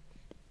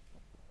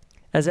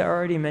 As I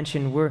already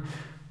mentioned, we're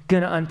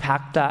going to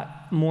unpack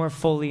that more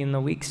fully in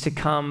the weeks to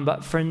come,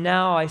 but for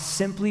now, I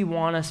simply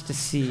want us to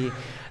see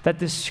that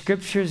the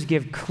scriptures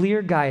give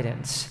clear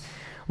guidance.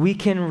 We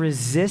can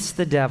resist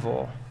the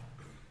devil,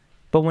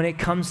 but when it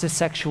comes to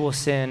sexual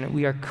sin,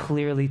 we are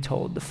clearly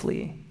told to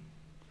flee.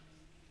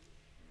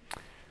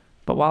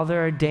 But while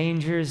there are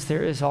dangers,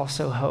 there is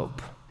also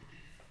hope.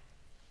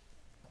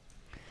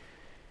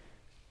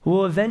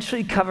 We'll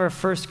eventually cover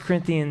 1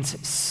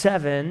 Corinthians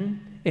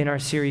 7 in our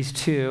series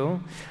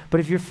 2, but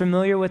if you're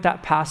familiar with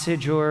that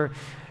passage or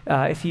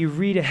if you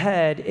read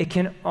ahead, it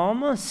can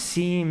almost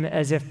seem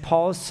as if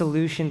Paul's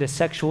solution to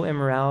sexual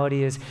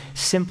immorality is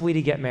simply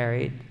to get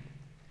married.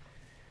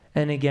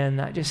 And again,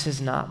 that just is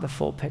not the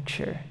full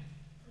picture.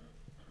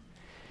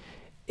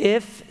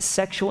 If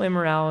sexual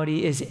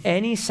immorality is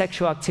any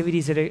sexual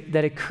activities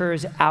that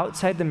occurs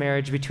outside the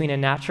marriage between a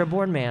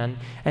natural-born man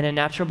and a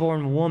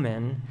natural-born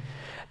woman,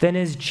 then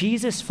as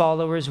Jesus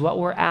followers, what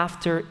we're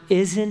after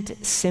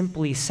isn't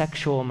simply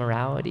sexual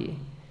immorality.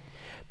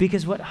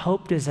 Because what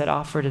hope does that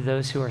offer to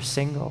those who are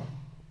single?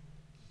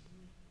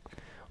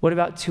 What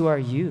about to our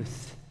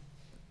youth?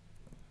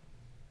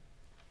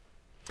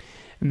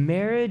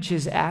 Marriage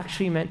is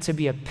actually meant to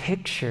be a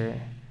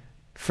picture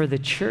for the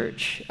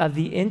church of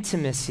the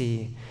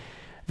intimacy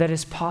that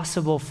is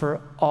possible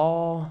for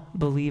all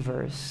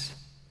believers,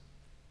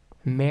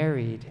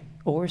 married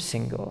or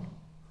single.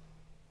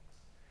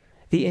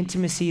 The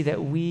intimacy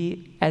that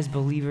we as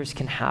believers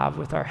can have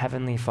with our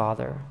Heavenly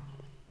Father.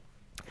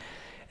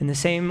 In the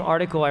same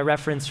article I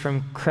referenced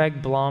from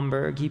Craig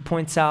Blomberg, he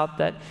points out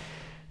that,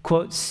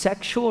 quote,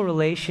 sexual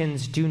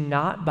relations do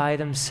not by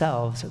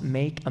themselves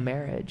make a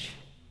marriage.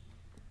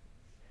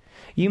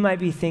 You might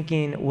be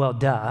thinking, well,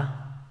 duh.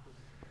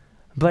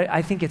 But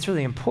I think it's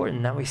really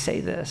important that we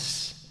say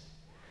this.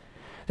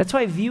 That's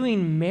why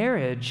viewing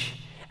marriage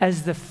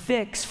as the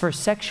fix for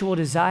sexual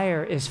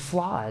desire is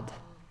flawed.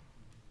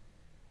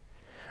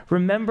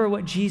 Remember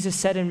what Jesus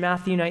said in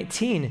Matthew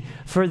 19.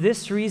 For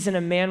this reason,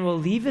 a man will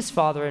leave his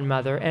father and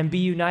mother and be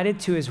united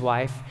to his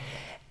wife,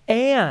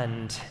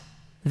 and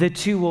the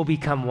two will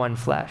become one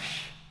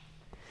flesh.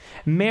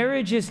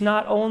 Marriage is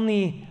not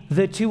only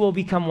the two will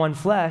become one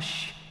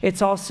flesh,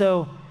 it's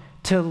also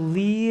to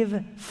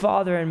leave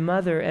father and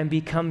mother and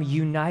become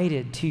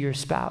united to your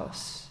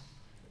spouse.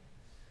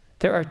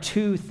 There are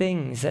two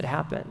things that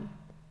happen.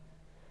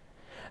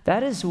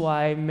 That is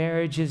why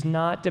marriage is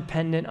not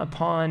dependent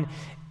upon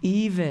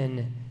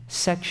even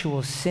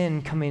sexual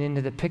sin coming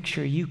into the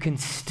picture. You can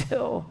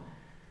still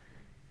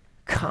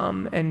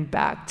come and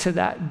back to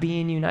that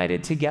being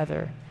united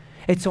together.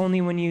 It's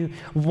only when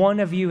one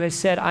of you has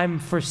said, I'm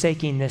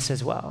forsaking this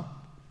as well.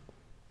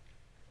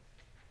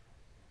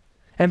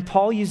 And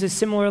Paul uses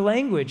similar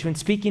language when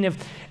speaking of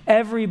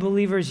every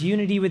believer's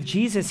unity with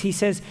Jesus. He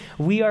says,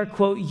 we are,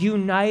 quote,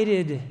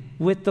 united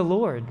with the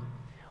Lord,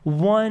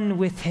 one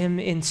with him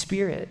in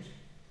spirit.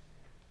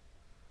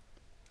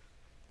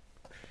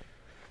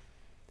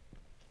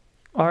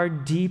 Our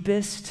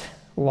deepest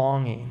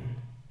longing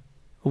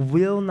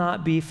will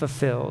not be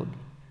fulfilled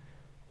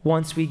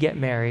once we get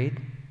married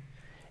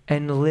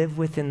and live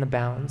within the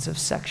bounds of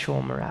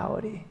sexual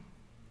morality.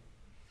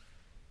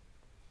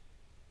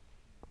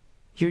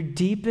 Your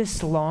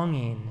deepest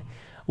longing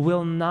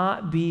will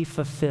not be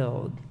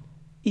fulfilled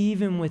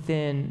even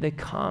within the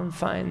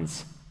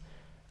confines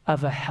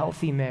of a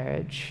healthy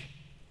marriage.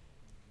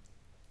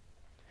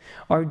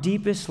 Our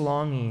deepest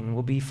longing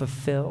will be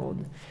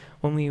fulfilled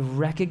when we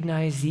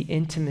recognize the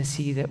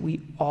intimacy that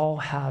we all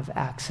have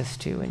access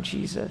to in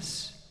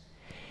Jesus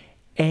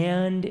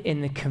and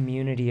in the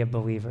community of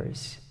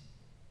believers.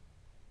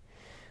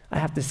 I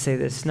have to say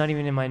this, not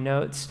even in my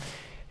notes.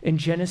 In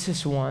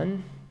Genesis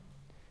 1,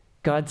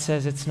 God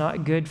says it's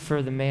not good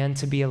for the man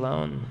to be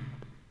alone.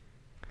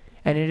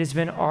 And it has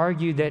been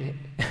argued that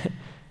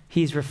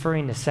he's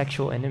referring to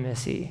sexual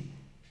intimacy,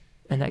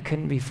 and that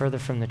couldn't be further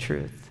from the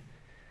truth.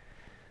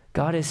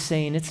 God is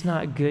saying it's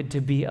not good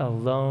to be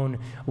alone.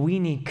 We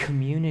need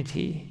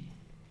community.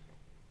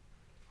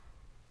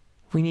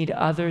 We need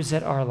others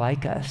that are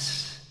like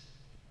us.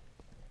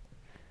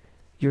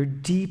 Your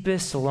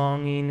deepest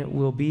longing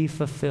will be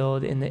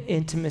fulfilled in the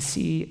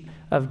intimacy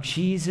of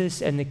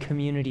Jesus and the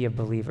community of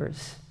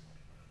believers.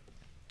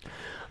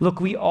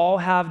 Look, we all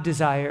have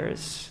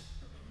desires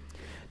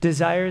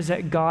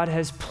that God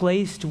has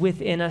placed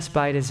within us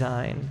by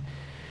design.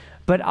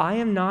 But I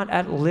am not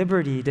at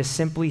liberty to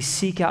simply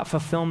seek out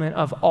fulfillment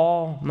of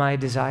all my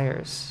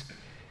desires.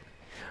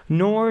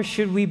 Nor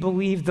should we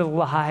believe the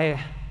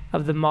lie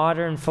of the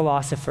modern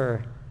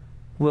philosopher,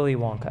 Willy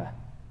Wonka,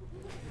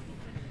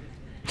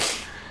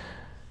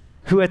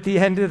 who at the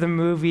end of the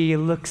movie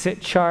looks at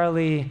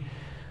Charlie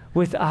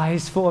with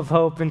eyes full of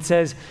hope and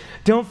says,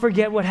 don't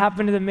forget what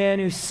happened to the man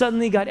who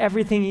suddenly got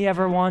everything he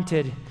ever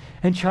wanted.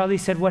 And Charlie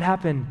said, what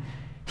happened?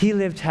 He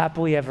lived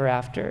happily ever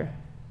after.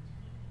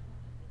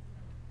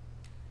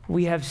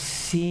 We have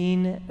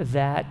seen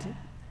that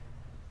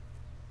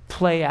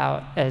play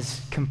out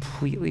as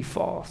completely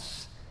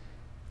false.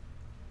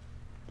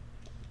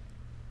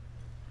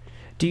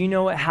 Do you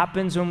know what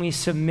happens when we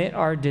submit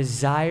our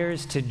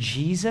desires to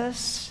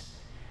Jesus?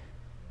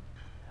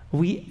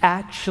 We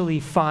actually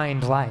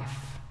find life.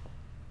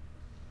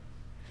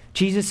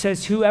 Jesus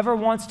says, whoever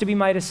wants to be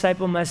my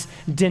disciple must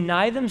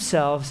deny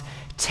themselves,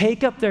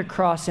 take up their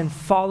cross, and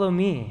follow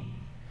me.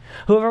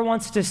 Whoever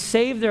wants to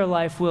save their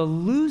life will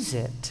lose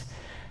it.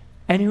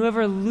 And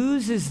whoever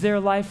loses their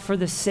life for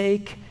the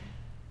sake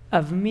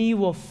of me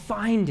will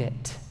find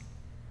it.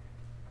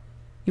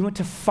 You want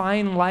to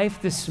find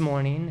life this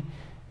morning?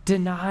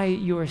 Deny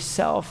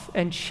yourself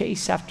and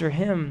chase after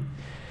him.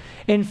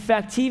 In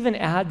fact, he even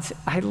adds,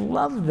 I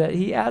love that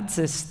he adds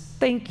this,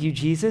 thank you,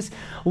 Jesus.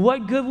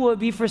 What good will it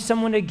be for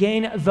someone to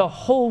gain the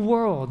whole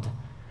world?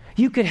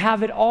 You could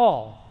have it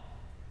all,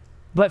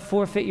 but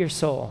forfeit your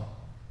soul.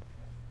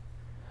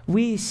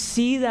 We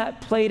see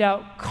that played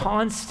out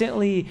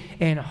constantly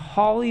in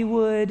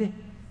Hollywood,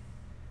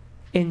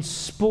 in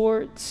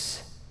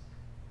sports,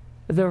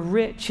 the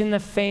rich and the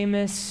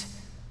famous,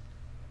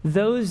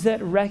 those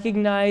that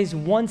recognize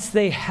once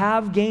they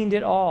have gained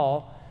it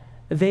all,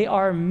 they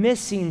are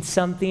missing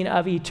something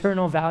of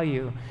eternal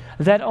value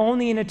that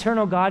only an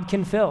eternal God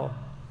can fill.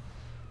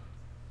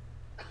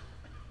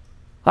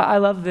 I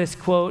love this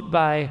quote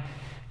by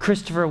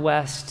Christopher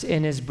West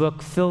in his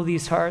book, Fill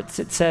These Hearts.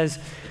 It says,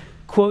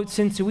 quote,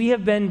 since we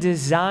have been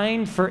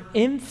designed for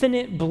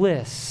infinite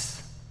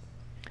bliss,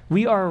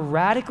 we are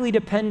radically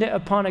dependent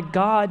upon a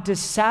God to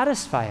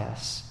satisfy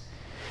us.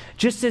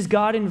 Just as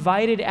God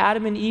invited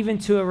Adam and Eve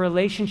into a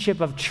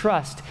relationship of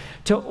trust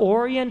to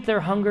orient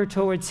their hunger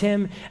towards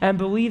him and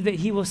believe that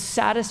he will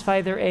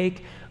satisfy their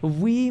ache,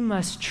 we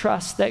must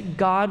trust that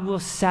God will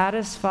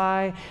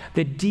satisfy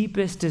the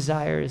deepest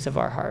desires of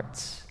our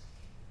hearts.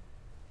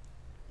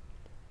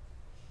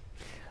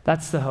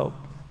 That's the hope.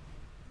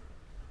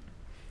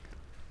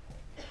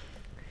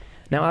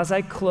 Now, as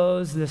I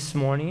close this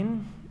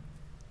morning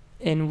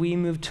and we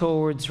move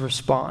towards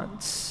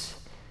response,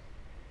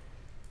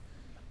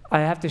 I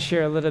have to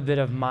share a little bit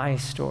of my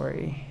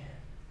story.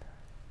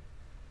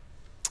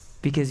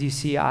 Because you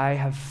see, I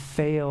have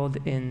failed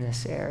in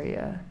this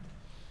area.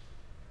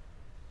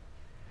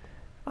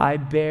 I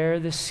bear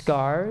the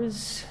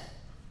scars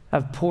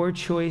of poor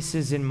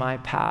choices in my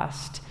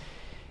past,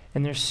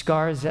 and they're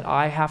scars that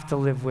I have to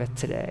live with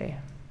today.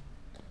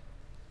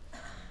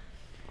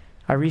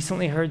 I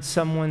recently heard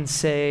someone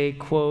say,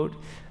 quote,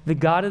 the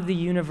God of the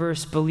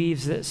universe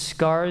believes that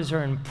scars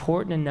are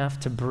important enough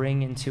to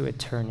bring into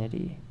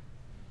eternity.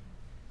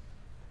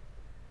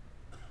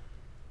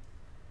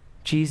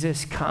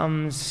 Jesus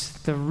comes,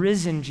 the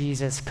risen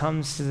Jesus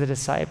comes to the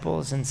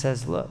disciples and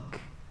says, look,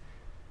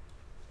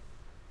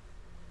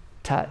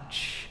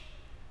 touch.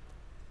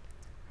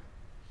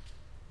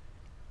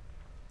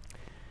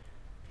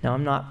 Now,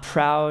 I'm not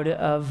proud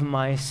of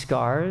my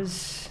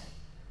scars,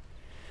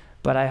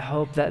 but I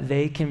hope that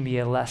they can be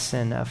a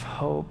lesson of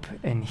hope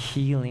and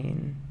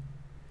healing.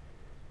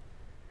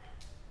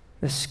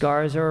 The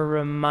scars are a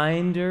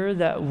reminder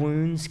that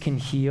wounds can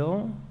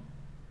heal.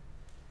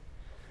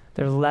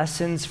 They're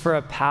lessons for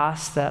a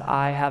past that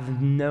I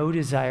have no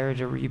desire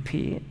to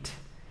repeat,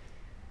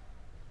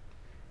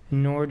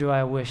 nor do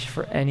I wish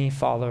for any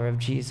follower of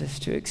Jesus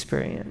to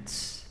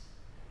experience.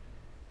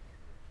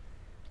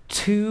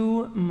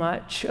 Too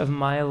much of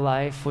my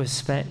life was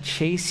spent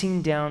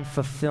chasing down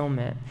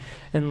fulfillment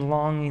and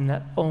longing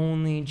that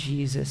only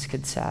Jesus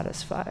could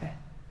satisfy.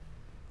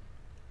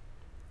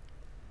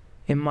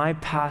 In my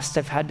past,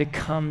 I've had to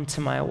come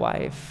to my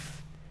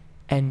wife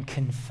and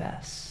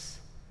confess.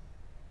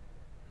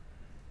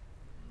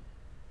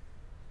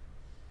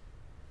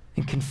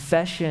 And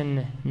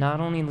confession not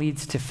only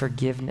leads to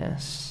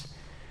forgiveness,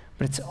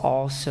 but it's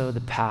also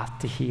the path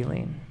to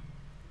healing.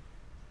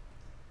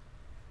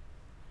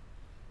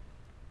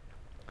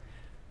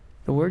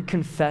 The word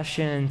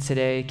confession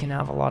today can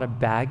have a lot of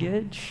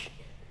baggage,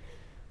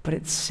 but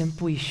it's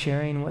simply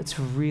sharing what's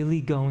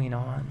really going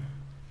on.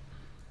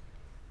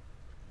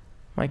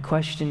 My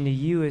question to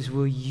you is,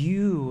 will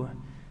you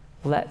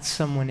let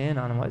someone in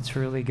on what's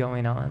really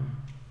going on?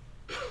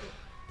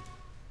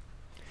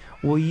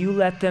 Will you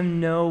let them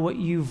know what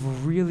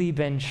you've really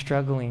been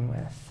struggling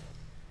with?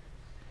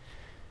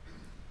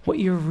 What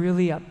you're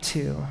really up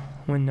to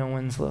when no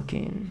one's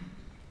looking?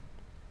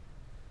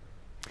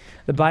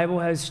 The Bible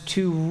has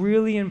two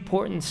really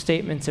important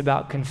statements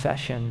about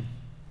confession.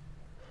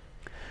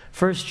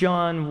 1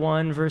 John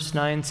 1 verse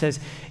 9 says,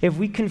 if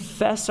we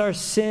confess our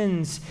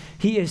sins,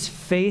 he is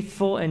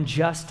faithful and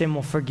just and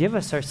will forgive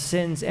us our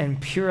sins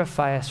and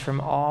purify us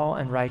from all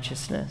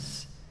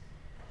unrighteousness.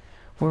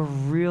 We're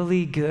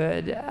really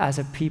good as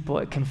a people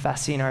at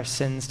confessing our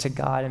sins to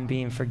God and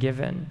being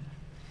forgiven.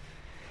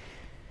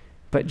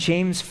 But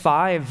James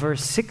 5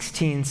 verse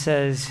 16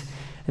 says,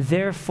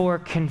 therefore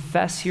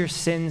confess your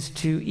sins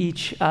to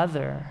each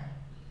other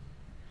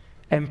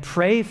and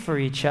pray for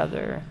each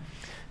other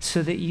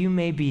so that you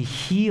may be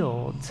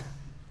healed.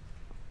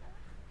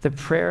 The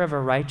prayer of a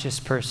righteous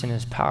person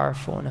is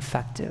powerful and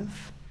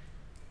effective.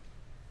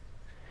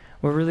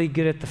 We're really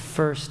good at the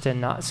first and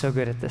not so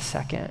good at the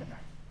second.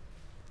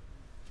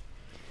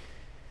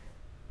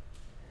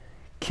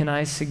 Can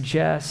I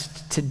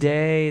suggest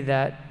today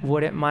that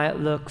what it might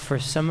look for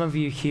some of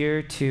you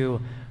here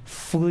to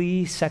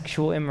flee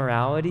sexual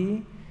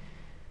immorality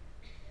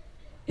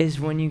is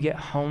when you get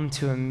home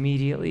to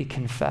immediately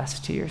confess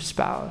to your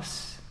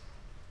spouse.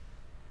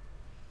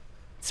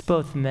 It's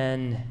both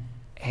men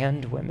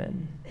and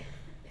women.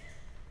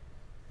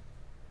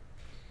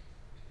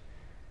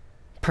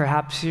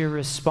 Perhaps your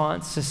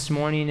response this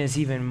morning is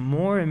even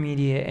more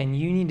immediate and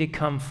you need to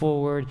come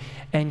forward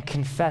and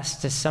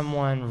confess to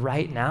someone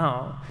right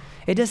now.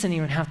 It doesn't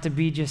even have to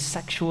be just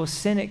sexual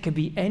sin. It could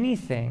be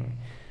anything.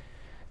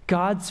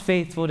 God's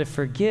faithful to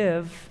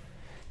forgive.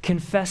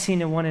 Confessing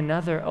to one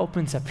another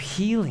opens up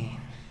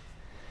healing.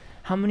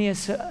 How many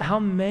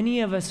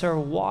of us are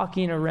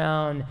walking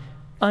around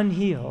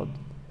unhealed?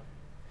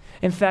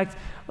 In fact,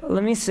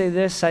 let me say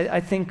this.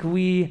 I think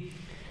we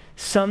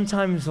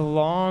sometimes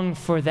long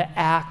for the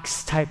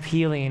Acts type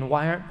healing.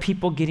 Why aren't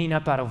people getting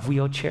up out of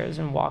wheelchairs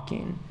and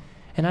walking?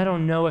 And I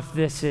don't know if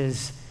this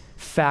is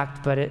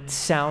fact, but it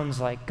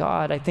sounds like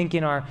God. I think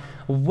in our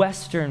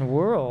Western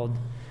world,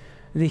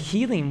 the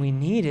healing we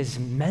need is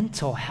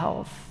mental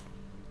health.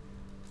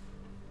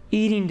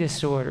 Eating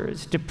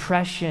disorders,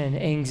 depression,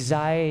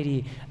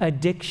 anxiety,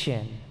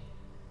 addiction.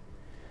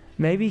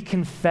 Maybe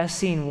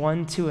confessing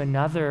one to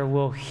another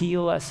will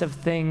heal us of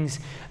things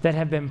that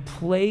have been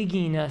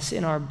plaguing us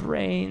in our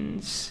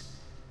brains.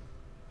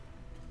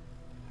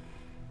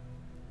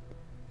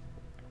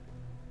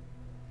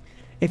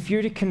 If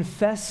you're to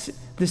confess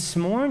this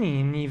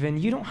morning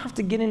even, you don't have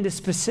to get into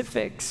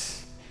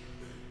specifics.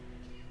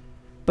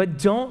 But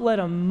don't let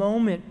a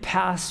moment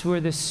pass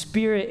where the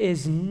Spirit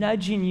is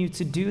nudging you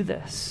to do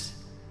this.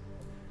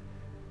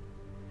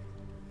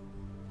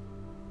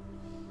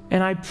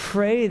 And I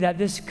pray that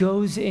this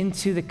goes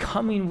into the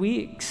coming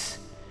weeks.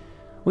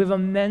 We have a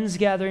men's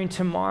gathering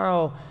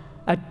tomorrow,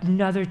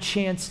 another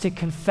chance to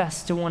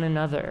confess to one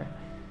another.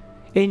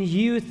 In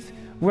youth,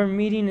 we're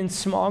meeting in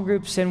small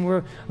groups and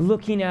we're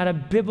looking at a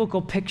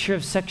biblical picture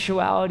of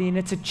sexuality, and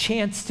it's a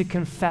chance to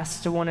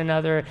confess to one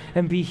another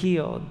and be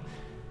healed.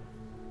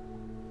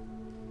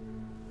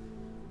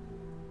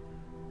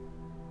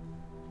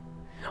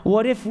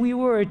 What if we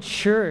were a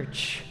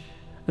church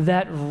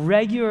that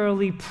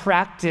regularly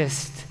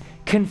practiced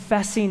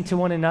confessing to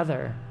one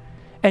another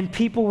and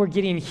people were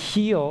getting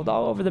healed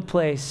all over the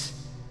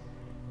place?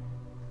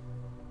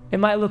 It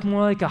might look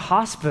more like a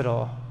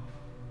hospital,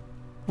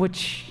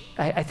 which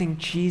I think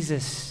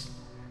Jesus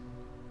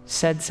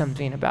said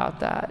something about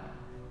that.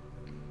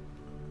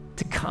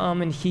 To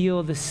come and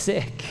heal the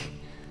sick.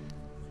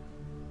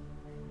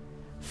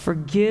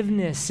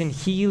 Forgiveness and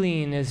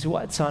healing is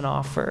what's on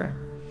offer.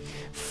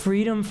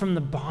 Freedom from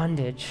the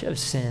bondage of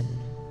sin.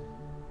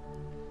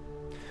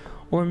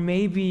 Or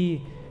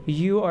maybe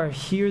you are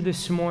here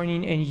this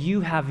morning and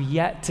you have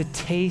yet to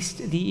taste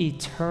the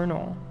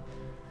eternal.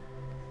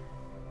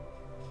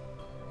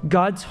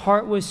 God's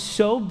heart was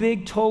so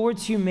big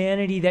towards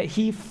humanity that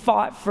he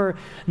fought for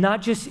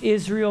not just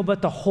Israel,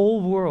 but the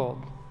whole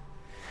world.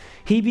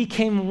 He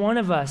became one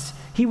of us.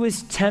 He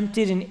was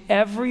tempted in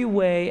every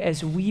way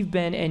as we've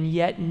been, and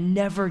yet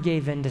never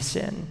gave in to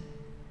sin.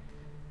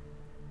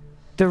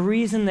 The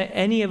reason that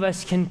any of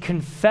us can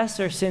confess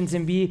our sins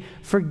and be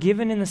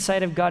forgiven in the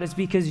sight of God is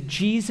because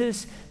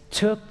Jesus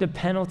took the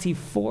penalty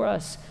for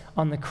us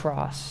on the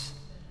cross.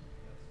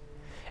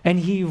 And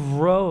he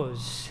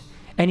rose.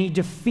 And he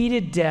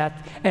defeated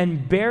death,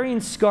 and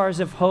bearing scars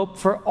of hope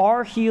for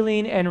our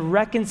healing and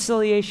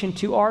reconciliation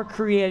to our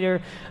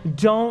Creator.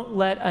 Don't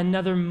let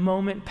another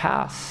moment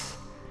pass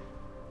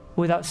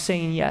without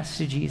saying yes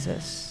to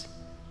Jesus.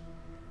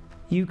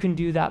 You can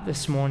do that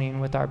this morning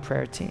with our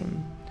prayer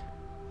team.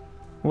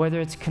 Whether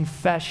it's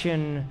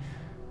confession,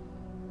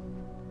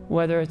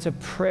 whether it's a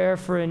prayer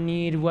for a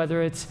need,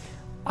 whether it's,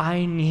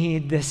 I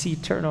need this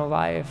eternal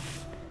life.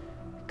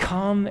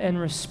 Come and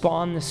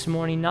respond this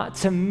morning, not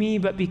to me,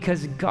 but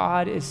because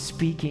God is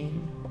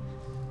speaking.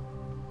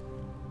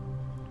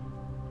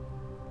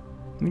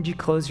 Would you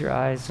close your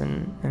eyes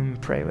and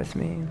pray with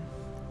me?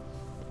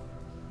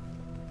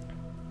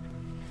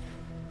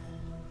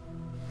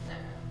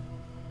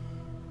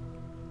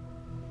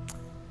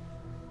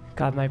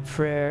 God, my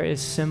prayer is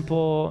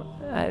simple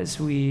as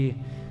we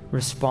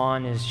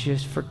respond, is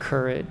just for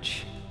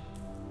courage.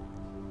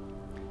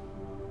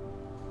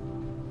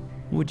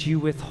 Would you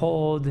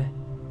withhold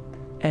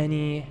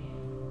any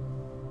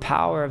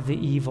power of the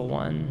evil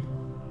one?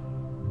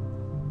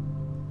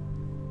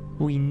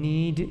 We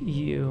need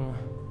you.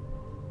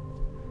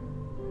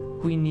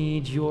 We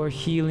need your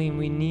healing.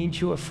 We need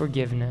your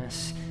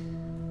forgiveness.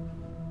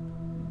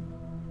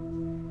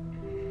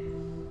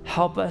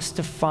 Help us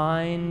to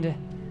find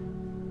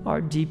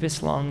our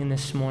deepest longing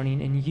this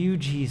morning in you,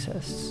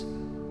 Jesus.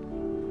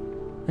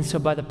 And so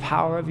by the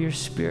power of your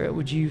Spirit,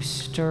 would you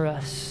stir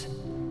us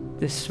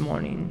this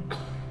morning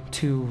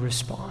to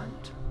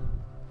respond?